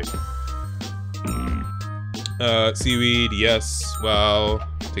 23. Seaweed, yes. Wow.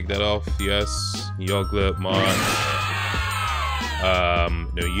 Take that off, yes. Yogurt, March.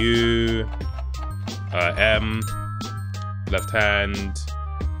 No U. M. Left hand.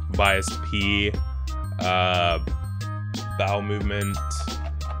 Biased P. Bowel movement.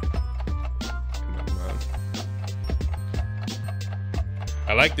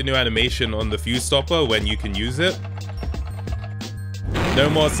 I like the new animation on the fuse stopper when you can use it. No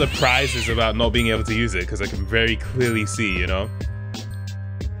more surprises about not being able to use it because I can very clearly see, you know?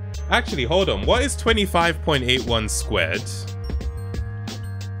 Actually, hold on. What is 25.81 squared?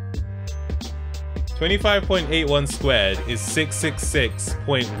 25.81 squared is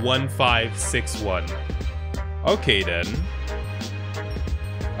 666.1561. Okay then.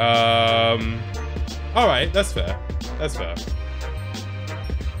 Alright, that's fair. That's fair.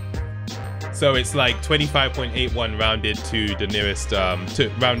 So it's like 25.81 rounded to the nearest,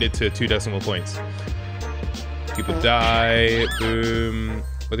 rounded to 2 decimal points. People die, boom.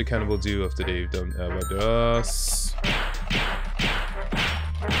 What did Cannibal do after they've done us?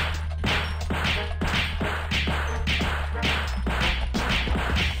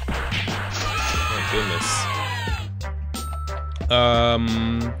 Oh goodness.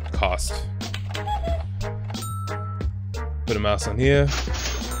 Cost. Put a mouse on here.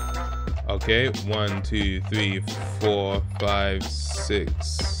 Okay, 1, 2, 3, 4, 5, 6,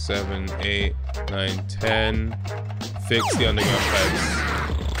 7, 8, 9, 10. Fix the underground pipes.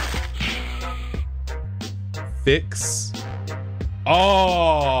 Fix?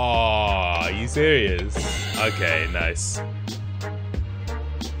 Oh, are you serious? Okay, nice.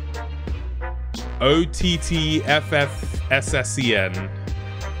 OTTFFSSEN.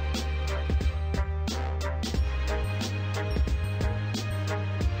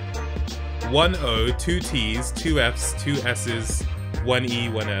 1 O, 2 T's, 2 F's, 2 S's, 1 E,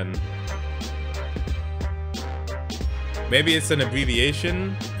 1 N. Maybe it's an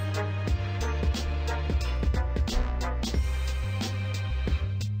abbreviation.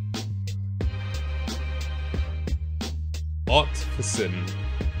 Otfison.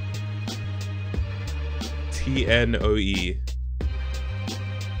 TNOE.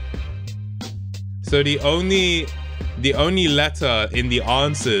 So the only letter in the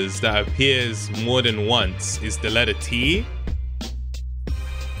answers that appears more than once is the letter T.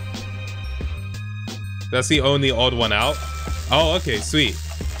 That's the only odd one out. Oh, okay, sweet.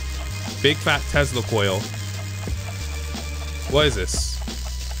 Big fat Tesla coil. What is this?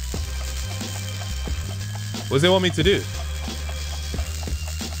 What does it want me to do?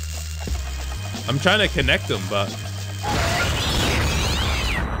 I'm trying to connect them, but...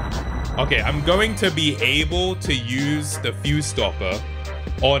 Okay, I'm going to be able to use the fuse stopper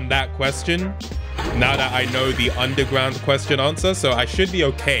on that question now that I know the underground question answer, so I should be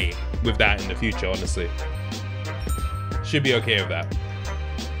okay with that in the future, honestly. Should be okay with that.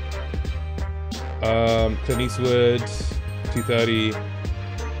 Clint Eastwood, 230,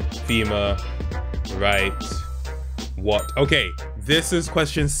 FEMA, right, what? Okay, this is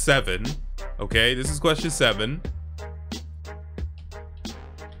question 7. Okay, this is question 7.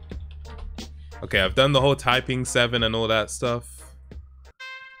 Okay, I've done the whole typing 7 and all that stuff.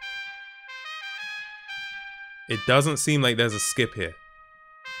 It doesn't seem like there's a skip here.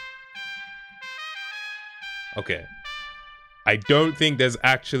 Okay. I don't think there's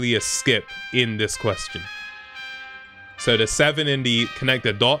actually a skip in this question. So the 7 in the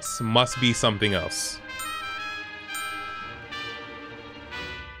connected dots must be something else.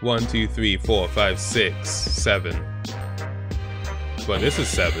 1, 2, 3, 4, 5, 6, 7. Well, this is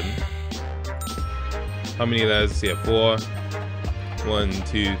 7. How many letters here? 4. 1,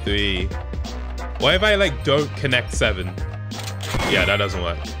 2, 3. What if I like don't connect 7? Yeah, that doesn't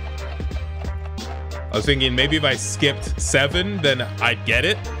work. I was thinking maybe if I skipped 7, then I'd get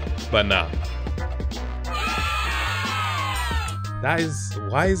it, but nah. That is,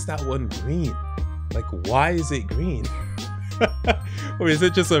 why is that one green? Like, why is it green? Or is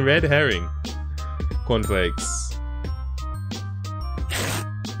it just a red herring? Cornflakes.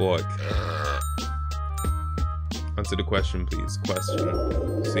 Fork. Answer the question, please.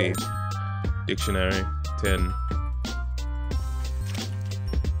 Question. C. Dictionary. 10.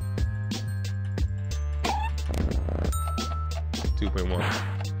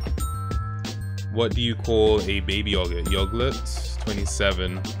 What do you call a baby yogurt? Yogurt.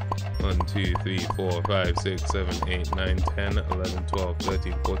 27. 1, 2, 3, 4, 5, 6, 7, 8, 9, 10, 11, 12,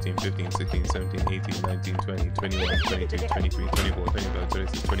 13, 14, 15, 16, 17, 18, 19, 20, 21, 22, 23, 24, 25,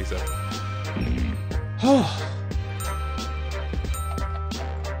 26, 27.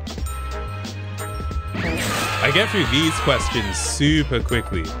 I get through these questions super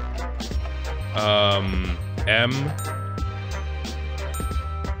quickly. M.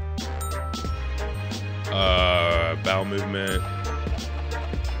 Bowel movement.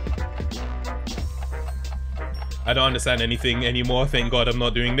 I don't understand anything anymore. Thank God I'm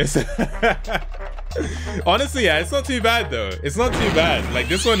not doing this. Honestly, yeah, it's not too bad though. It's not too bad. Like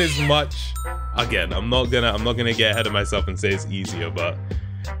this one is much. Again, I'm not gonna get ahead of myself and say it's easier, but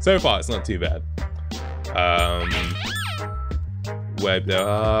so far it's not too bad. Web there.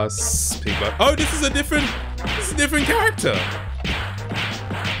 Oh, this is a different character.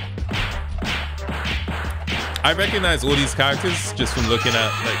 I recognize all these characters just from looking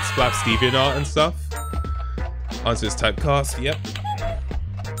at like Splash Steven art and stuff. Answer is typecast, yep.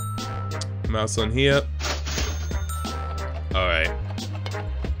 Mouse on here. Alright.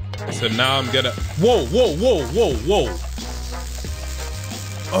 So now I'm gonna... Whoa, whoa, whoa, whoa, whoa.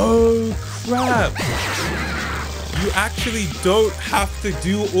 Oh, crap. You actually don't have to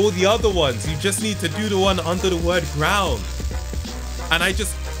do all the other ones. You just need to do the one under the word ground. And I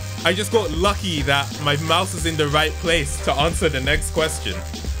just got lucky that my mouse is in the right place to answer the next question.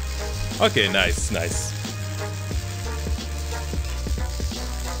 Okay, nice, nice.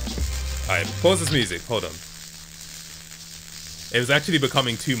 Alright, pause this music. Hold on. It was actually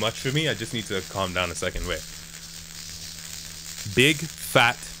becoming too much for me. I just need to calm down a second. Wait. Big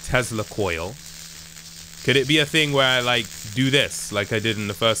fat Tesla coil. Could it be a thing where I like do this like I did in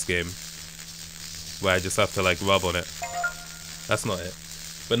the first game? Where I just have to like rub on it. That's not it.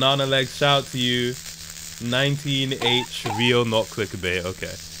 Banana legs, shout out to you. 19H real, not clickbait.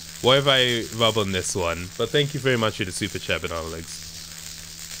 Okay. What if I rub on this one? But thank you very much for the super chat, banana legs.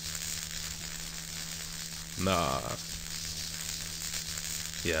 Nah.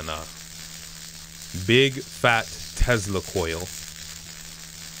 Yeah, nah. Big fat Tesla coil.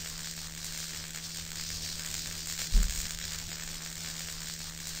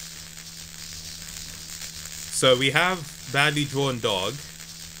 So we have badly drawn dog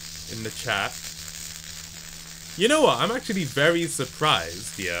in the chat. You know what? I'm actually very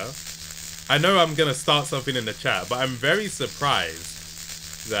surprised, yeah? I know I'm gonna start something in the chat, but I'm very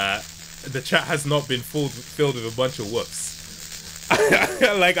surprised that the chat has not been filled with a bunch of whoops.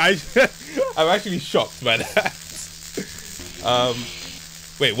 Like, I'm actually shocked by that.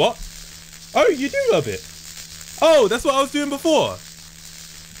 Wait, what? Oh, you do love it. Oh, that's what I was doing before.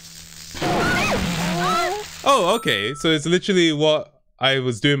 Oh, okay. So it's literally what I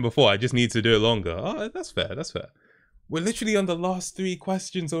was doing before. I just need to do it longer. Oh, that's fair. That's fair. We're literally on the last 3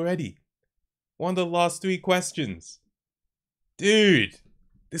 questions already. We're on the last 3 questions. Dude,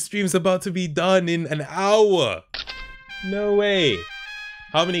 this stream's about to be done in an hour. No way.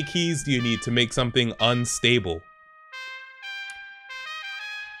 How many keys do you need to make something unstable?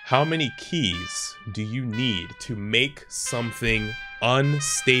 How many keys do you need to make something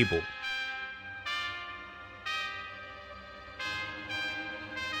unstable?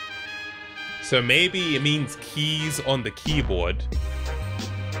 So maybe it means keys on the keyboard.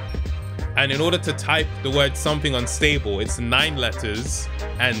 And in order to type the word something unstable, it's 9 letters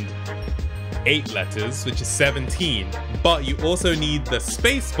and 8 letters, which is 17. But you also need the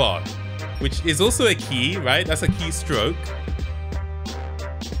space bar, which is also a key, right? That's a keystroke.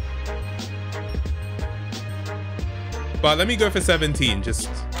 But let me go for 17, just...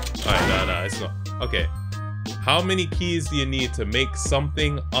 Alright, no, it's not. Okay. How many keys do you need to make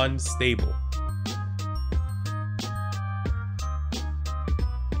something unstable?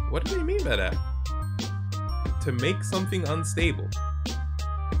 What do they mean by that? To make something unstable.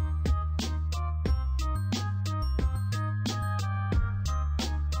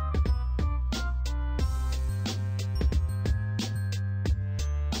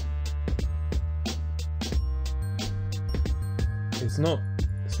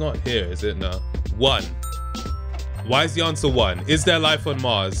 It's not here, is it? No. 1. Why is the answer 1? Is there life on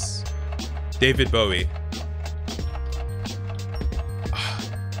Mars? David Bowie.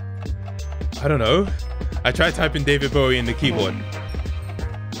 I don't know. I tried typing David Bowie in the keyboard.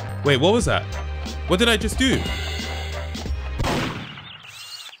 Wait, what was that? What did I just do?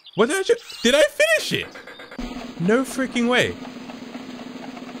 What did I just... Did I finish it? No freaking way.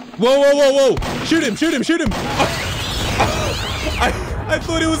 Whoa, whoa, whoa, whoa. Shoot him, shoot him, shoot him. I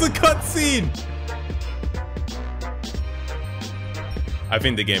thought it was a cutscene. I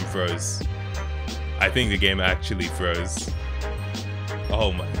think the game froze. I think the game actually froze.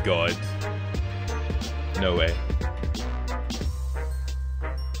 Oh my god. No way.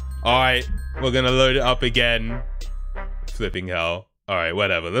 Alright, we're gonna load it up again. Flipping hell. Alright,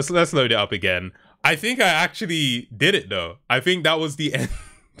 whatever. Let's load it up again. I think I actually did it though. I think that was the end.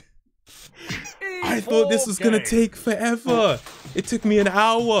 I thought this was gonna take forever. It took me an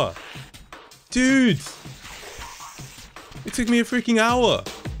hour. Dude. It took me a freaking hour.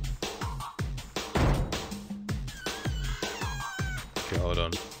 Okay, hold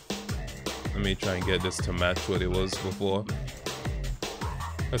on. Let me try and get this to match what it was before.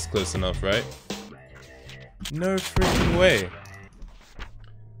 That's close enough, right? No freaking way.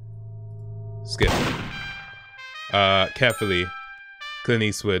 Skip. Carefully. Clint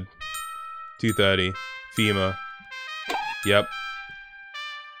Eastwood. 230. FEMA. Yep.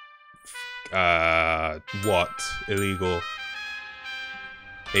 What? Illegal.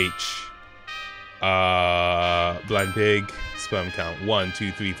 H. Blind pig. Sperm count. 1,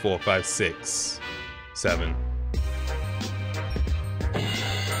 2, 3, 4, 5, 6, 7.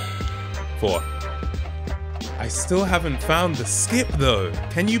 4. I still haven't found the skip though.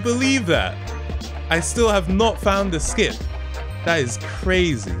 Can you believe that? I still have not found the skip. That is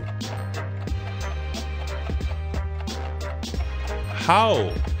crazy.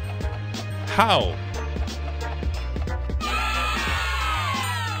 How? How?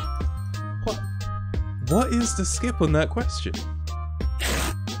 What is the skip on that question?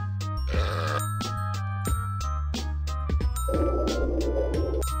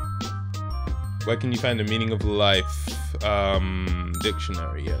 Where can you find the meaning of life?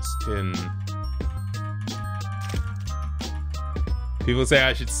 Dictionary, yes. Tin. People say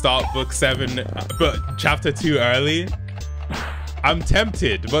I should start book 7, but chapter 2 early. I'm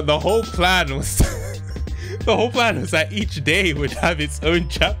tempted, but the whole plan was the whole plan was that each day would have its own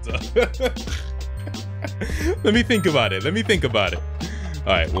chapter. Let me think about it. Let me think about it.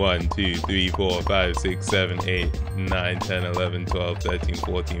 All right, 1, 2, 3, 4, 5, 6, 7, 8, 9, 10, 11, 12, 13,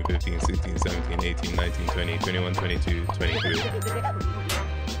 14, 15, 16, 17, 18, 19, 20, 21, 22, 23.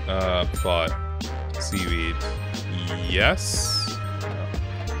 Fart. Seaweed. Yes.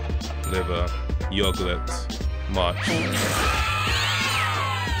 Liver. Yogurt. March.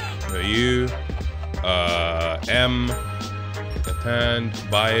 No, you. M. Attend.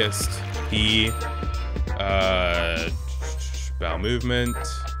 Biased. E. Bowel movement.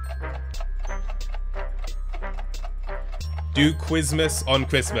 Do Quizmas on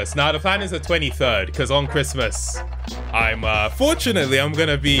Christmas. Now the plan is the 23rd because on Christmas I'm fortunately I'm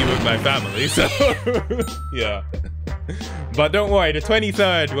gonna be with my family, so yeah. But don't worry, the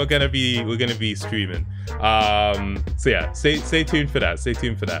 23rd we're gonna be streaming. So yeah, stay tuned for that. Stay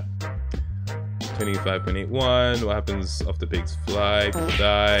tuned for that. 25.81. What happens after pigs fly? People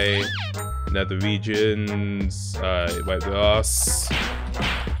die. Nether regions. Wipe the ass.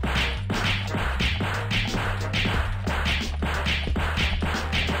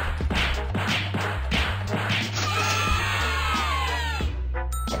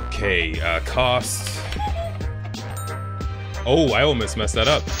 Okay, cast. Oh, I almost messed that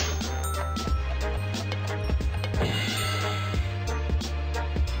up.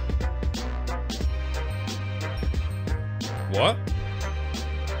 What?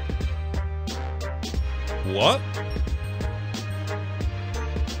 What?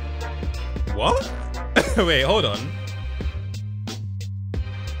 What? Wait, hold on.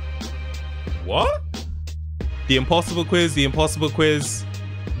 What? The impossible quiz, the impossible quiz.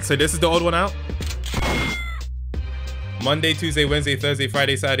 So this is the odd one out? Monday, Tuesday, Wednesday, Thursday,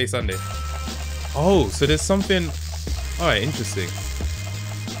 Friday, Saturday, Sunday. Oh, so there's something... Alright, interesting.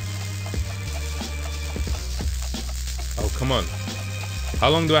 come on. How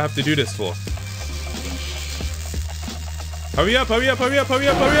long do I have to do this for? Hurry up, hurry up, hurry up, hurry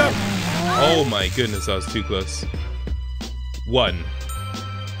up, hurry up! Oh my goodness, I was too close. 1.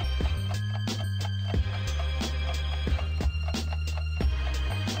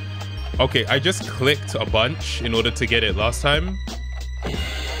 Okay, I just clicked a bunch in order to get it last time.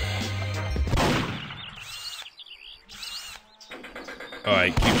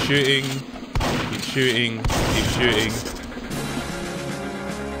 Alright, keep shooting. Keep shooting. Keep shooting.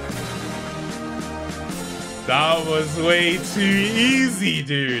 That was way too easy,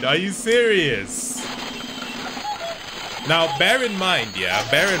 dude. Are you serious? Now, bear in mind, yeah?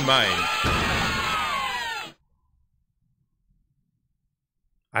 Bear in mind.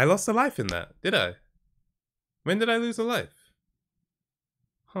 I lost a life in that, did I? When did I lose a life?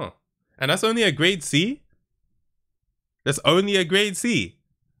 Huh. And that's only a grade C? That's only a grade C.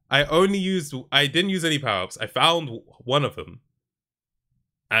 I didn't use any power-ups. I found one of them.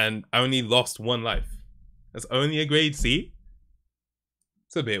 And I only lost 1 life. That's only a grade C?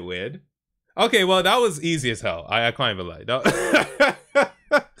 It's a bit weird. Okay, well, that was easy as hell. I can't even lie.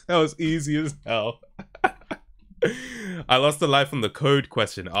 That was easy as hell. I lost a life on the code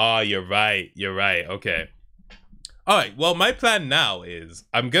question. Ah, you're right. You're right. Okay. All right. Well, my plan now is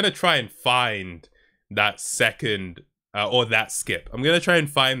I'm going to try and find that second or that skip. I'm going to try and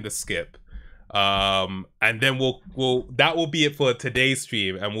find the skip. And then that will be it for today's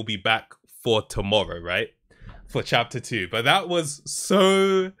stream, and we'll be back for tomorrow, right? For chapter 2. But that was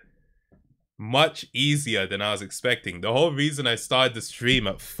so much easier than I was expecting. The whole reason I started the stream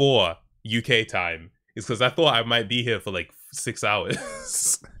at 4 UK time is because I thought I might be here for like 6 hours.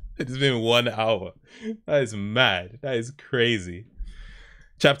 It's been 1 hour. That is mad. That is crazy.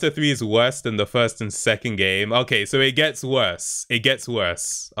 Chapter 3 is worse than the first and second game. Okay, so it gets worse. It gets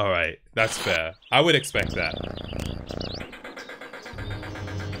worse. All right, that's fair. I would expect that.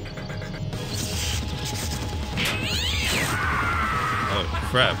 Oh,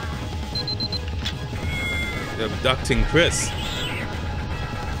 crap. They're abducting Chris,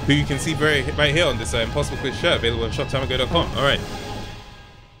 who you can see right here on this Impossible Quiz shirt, available on shoptimego.com. All right.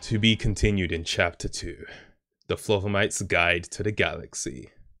 To be continued in Chapter 2, The Flothamite's Guide to the Galaxy.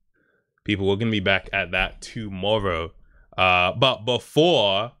 People, we're going to be back at that tomorrow. But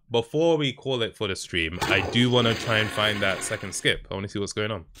before we call it for the stream, I do want to try and find that second skip. I want to see what's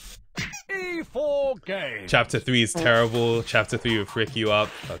going on. E4 game. Chapter 3 is terrible. Chapter 3 will frick you up.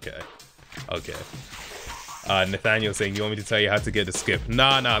 Okay. Okay. Nathaniel saying, you want me to tell you how to get the skip?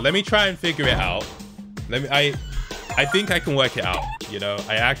 Nah, let me try and figure it out. I think I can work it out, you know?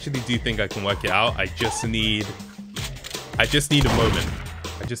 I actually do think I can work it out. I just need a moment.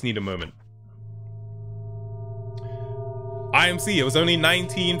 I just need a moment. IMC, it was only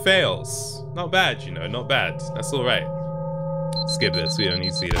 19 fails. Not bad, you know, not bad. That's all right. Skip this, we don't need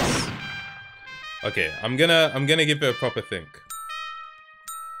to see this. Okay, I'm gonna give it a proper think.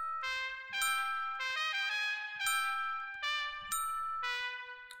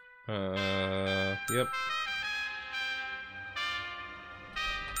 Yep.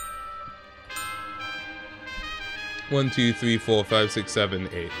 One, 2, 3, 4, 5, 6, 7,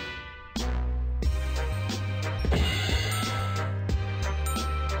 8.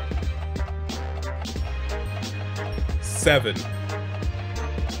 Seven.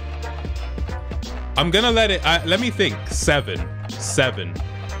 I'm gonna let it. Let me think. 7. 7.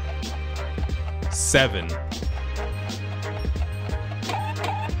 7.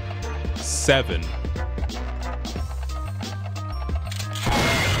 7.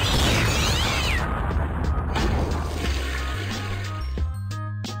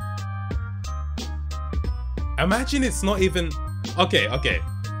 Imagine it's not even... Okay.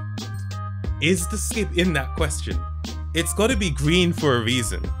 Is the skip in that question? It's got to be green for a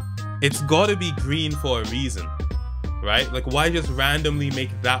reason. It's got to be green for a reason. Right? Like, why just randomly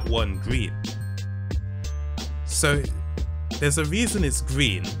make that one green? So, there's a reason it's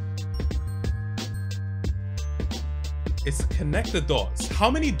green. It's connect the dots.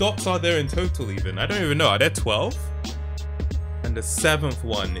 How many dots are there in total even? I don't even know. Are there 12? And the 7th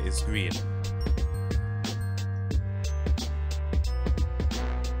one is green.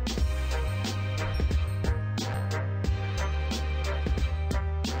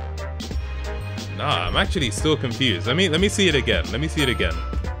 Nah, I'm actually still confused. Let me see it again. Let me see it again.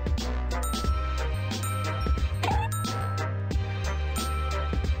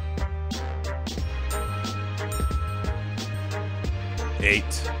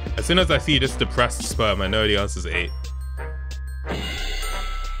 Eight. As soon as I see this depressed sperm, I know the answer is 8.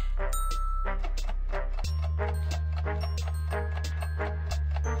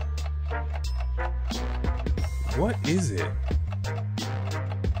 What is it?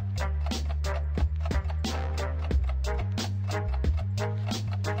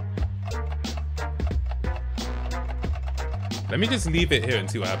 Let me just leave it here and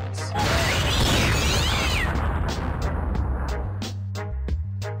see what happens.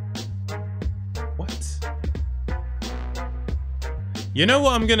 What? You know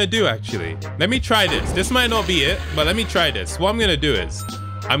what I'm gonna do actually? Let me try this. This might not be it, but let me try this. What I'm gonna do is,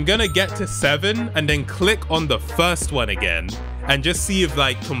 I'm gonna get to 7 and then click on the first one again and just see if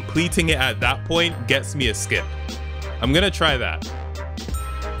like completing it at that point gets me a skip. I'm gonna try that.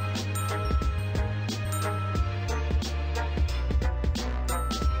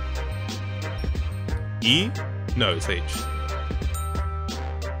 E? No, it's H.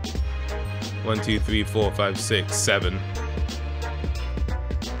 1, 2, 3, 4, 5, 6, 7.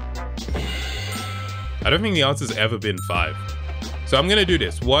 I don't think the answer's ever been 5. So I'm gonna do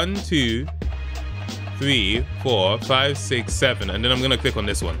this. 1, 2, 3, 4, 5, 6, 7. And then I'm gonna click on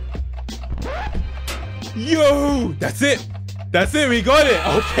this one. Yo! That's it! That's it, we got it!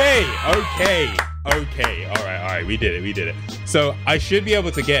 Okay, okay, okay. Alright, we did it. So I should be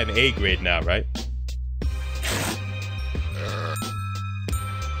able to get an A grade now, right?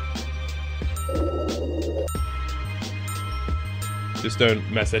 Just don't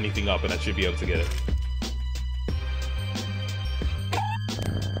mess anything up and I should be able to get it.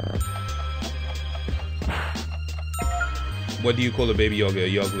 What do you call a baby yoga? A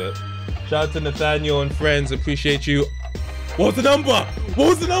yogurt. Shout out to Nathaniel and friends. Appreciate you. What was the number? What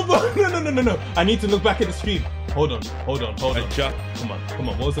was the number? No. I need to look back at the stream. Hold on. Come on.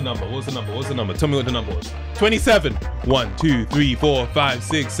 What was the number? Tell me what the number was. 27. 1, 2, 3, 4, 5,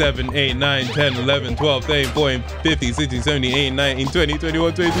 6, 7, 8, 9, 10, 11, 12, 13, 14, 15, 16, 17, 18, 19, 20,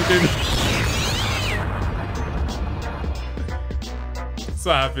 21, 22, 23. That's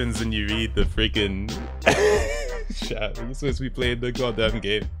what happens when you read the freaking chat. You're supposed to be playing the goddamn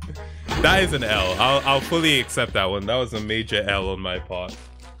game. That is an L. I'll fully accept that one. That was a major L on my part.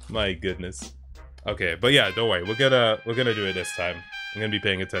 My goodness. Okay, but yeah, don't worry. We're gonna do it this time. I'm gonna be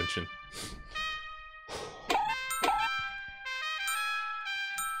paying attention.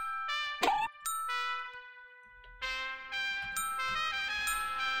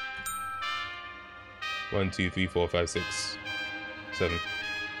 One, 2, 3, 4, 5, 6, 7.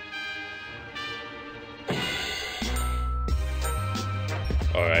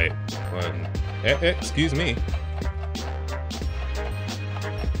 All right, one. Excuse me.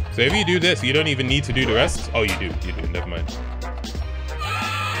 So if you do this, you don't even need to do the rest. Oh, you do. Never mind.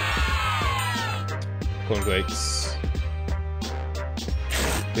 Cornflakes.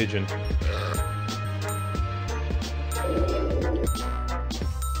 Pigeon.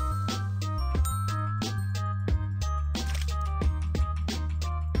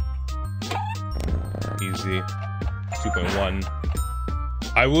 Easy. 2.1.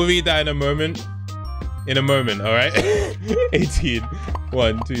 I will read that in a moment. All right? 18.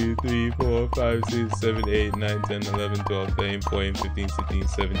 1, 2, 3, 4, 5, 6, 7, 8, 9, 10, 11, 12, 13, 14, 15, 16,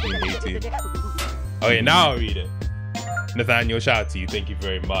 17, 18. Okay, now I'll read it. Nathaniel, shout out to you. Thank you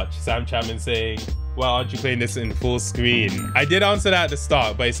very much. Sam Chapman saying, well, aren't you playing this in full screen? I did answer that at the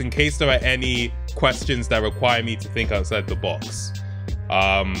start, but it's in case there are any questions that require me to think outside the box.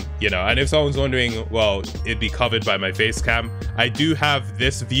 You know, and if someone's wondering, well, it'd be covered by my face cam. I do have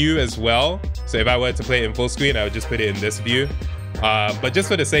this view as well. So if I were to play it in full screen, I would just put it in this view. But just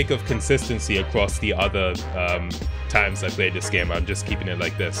for the sake of consistency across the other times I played this game, I'm just keeping it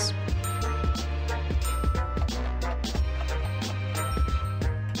like this.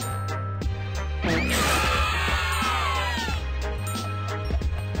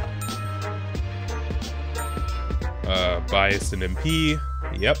 Bias and MP.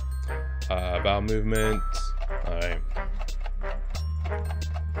 Yep. Bowel movement. Alright.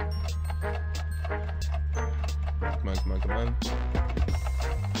 Come on.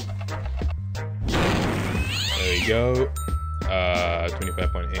 There we go.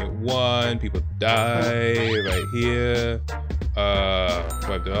 25.81. People die right here.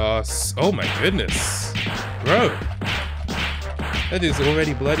 Wipe the ass. Oh my goodness. Bro. That is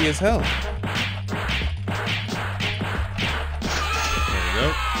already bloody as hell.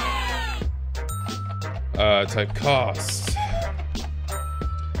 Type cast.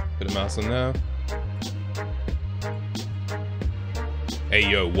 Put a mouse on there. Hey,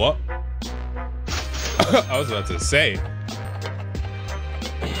 yo, what? I was about to say.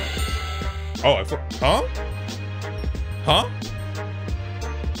 Oh, I thought, huh? Huh?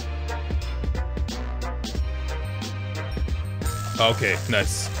 Okay,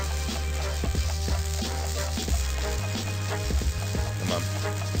 nice.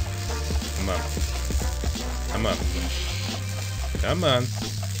 Come on. Come on. Come on.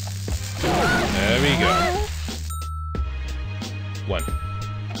 There we go. 1.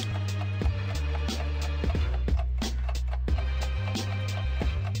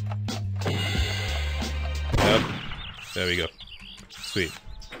 Yep. There we go. Sweet.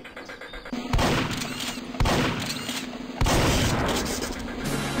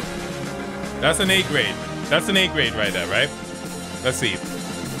 That's an A grade. That's an A grade right there, right? Let's see.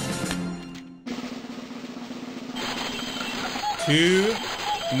 2,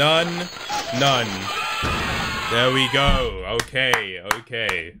 none, none. There we go. Okay,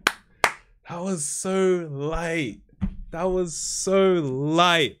 okay. That was so light. That was so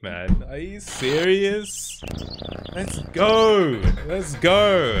light, man. Are you serious? Let's go. Let's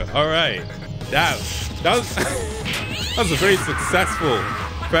go. All right. Damn. That was, that was a very successful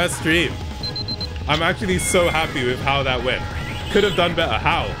first stream. I'm actually so happy with how that went. Could have done better.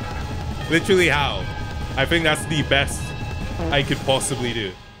 How? Literally how? I think that's the best I could possibly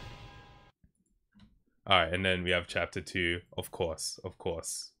do. All right, and then we have chapter 2, of course, of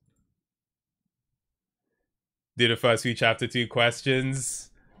course. Do the first few chapter 2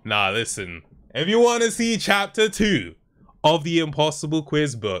 questions. Nah, listen. If you want to see chapter 2 of the Impossible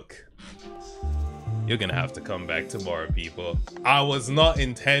Quiz book, you're gonna have to come back tomorrow, people. I was not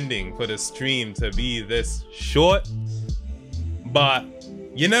intending for the stream to be this short, but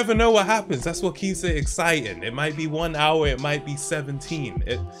you never know what happens. That's what keeps it exciting. It might be 1 hour, it might be 17.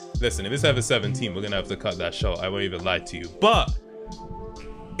 Listen, if it's ever 17, we're gonna have to cut that short. I won't even lie to you, but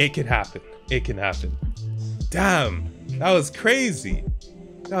it can happen. It can happen. Damn, that was crazy.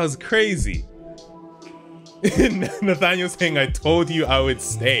 That was crazy. Nathaniel saying, I told you I would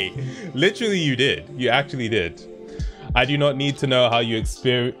stay. Literally, you did. You actually did. I do not need to know how you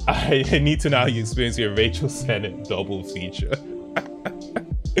experience. I need to know how you experience your Rachel Sennett double feature.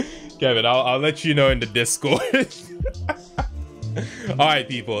 Kevin, I'll let you know in the Discord. All right,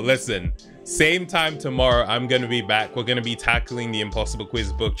 people, listen. Same time tomorrow, I'm going to be back. We're going to be tackling the Impossible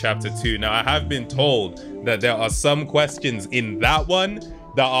Quiz book chapter 2. Now, I have been told that there are some questions in that one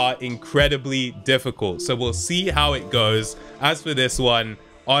that are incredibly difficult. So we'll see how it goes. As for this one,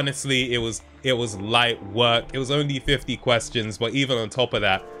 honestly, it was light work. It was only 50 questions, but even on top of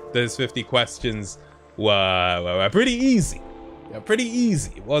that, those 50 questions were pretty easy. Yeah, pretty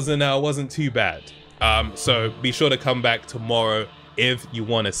easy. It wasn't too bad. So be sure to come back tomorrow if you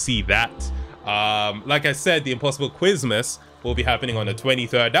want to see that. Like I said, the Impossible Quizmas will be happening on the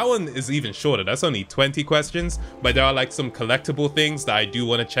 23rd. That one is even shorter. That's only 20 questions, but there are like some collectible things that I do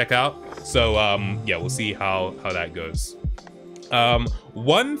want to check out. So yeah, we'll see how that goes.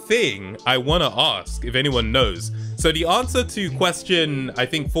 One thing I want to ask, if anyone knows, so the answer to question, I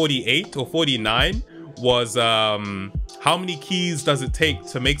think 48 or 49 was how many keys does it take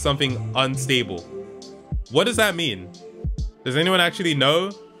to make something unstable? What does that mean? Does anyone actually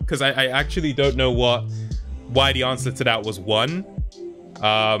know? Because I actually don't know why the answer to that was 1.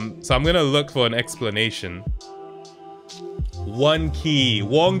 So I'm gonna look for an explanation. 1 key,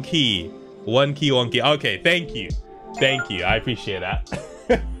 1 key, 1 key, 1 key. Okay, thank you. Thank you, I appreciate that.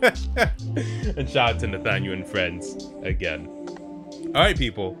 And shout out to Nathaniel and friends again. All right,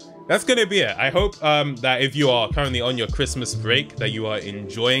 people, that's gonna be it. I hope that if you are currently on your Christmas break, that you are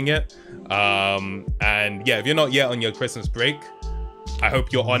enjoying it. And yeah, if you're not yet on your Christmas break, I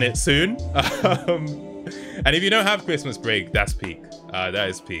hope you're on it soon. And if you don't have Christmas break, that's peak. That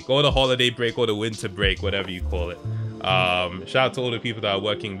is peak. Or the holiday break, or the winter break, whatever you call it. Shout out to all the people that are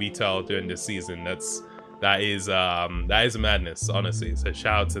working retail during this season. That is madness, honestly. So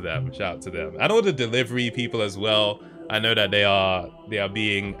shout out to them. Shout out to them. And all the delivery people as well. I know that they are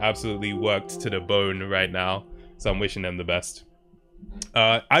being absolutely worked to the bone right now. So I'm wishing them the best.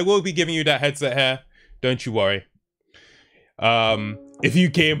 I will be giving you that headset here. Don't you worry. If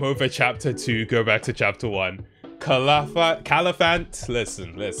you came over chapter 2, go back to chapter 1. Caliphant,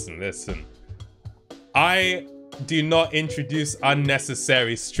 listen. I do not introduce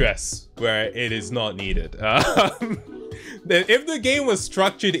unnecessary stress where it is not needed. If the game was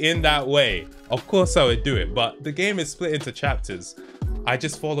structured in that way, of course I would do it, but the game is split into chapters. I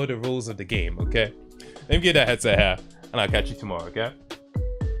just follow the rules of the game, okay? Let me get that headset here, and I'll catch you tomorrow, okay?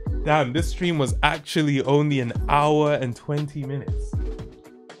 Damn, this stream was actually only 1 hour and 20 minutes.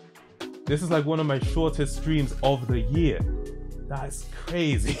 This is like one of my shortest streams of the year. That's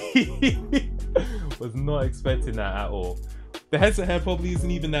crazy. Was not expecting that at all. The headset hair probably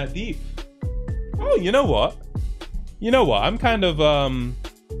isn't even that deep. Oh, you know what? I'm kind of,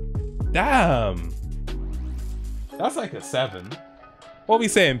 damn. That's like a 7. What are we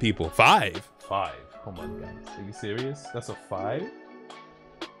saying, people? 5? 5. Come on, guys. Are you serious? That's a 5?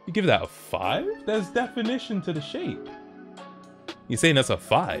 You give that a 5? There's definition to the shape. You're saying that's a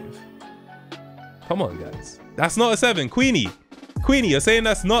 5? Come on, guys. That's not a 7. Queenie, you're saying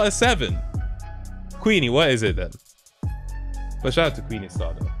that's not a 7. Queenie, what is it then? But shout out to Queenie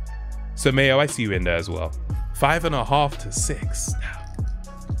Star though. So Mayo, I see you in there as well. 5.5 to 6.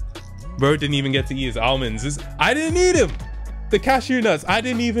 Bro didn't even get to eat his almonds. I didn't need him. The cashew nuts, I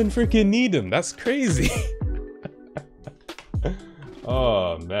didn't even freaking need them. That's crazy.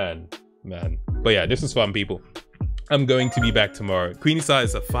 Oh, man. But yeah, this is fun, people. I'm going to be back tomorrow. Queenie Star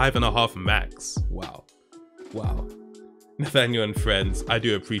is a 5.5 max. Wow. Nathaniel and friends, I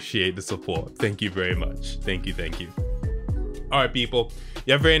do appreciate the support. Thank you very much. Thank you. All right, people.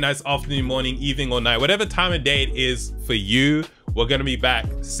 You have a very nice afternoon, morning, evening, or night. Whatever time of day it is for you, we're going to be back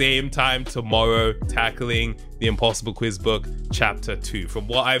same time tomorrow tackling the Impossible Quiz Book Chapter 2. From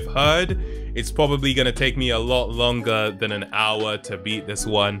what I've heard, it's probably going to take me a lot longer than an hour to beat this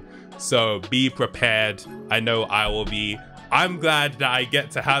one. So be prepared. I know I will be. I'm glad that I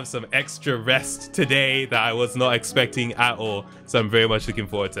get to have some extra rest today that I was not expecting at all. So I'm very much looking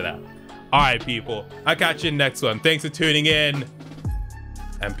forward to that. All right, people. I'll catch you in the next one. Thanks for tuning in.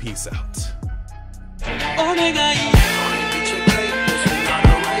 And peace out.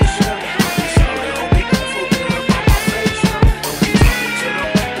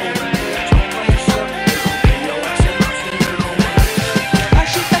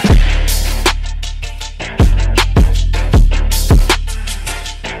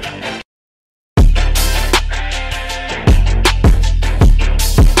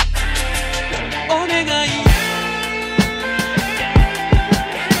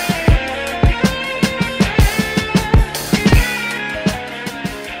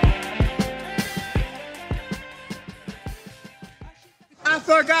 I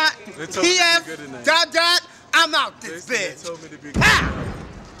forgot. TF. I'm out this bitch.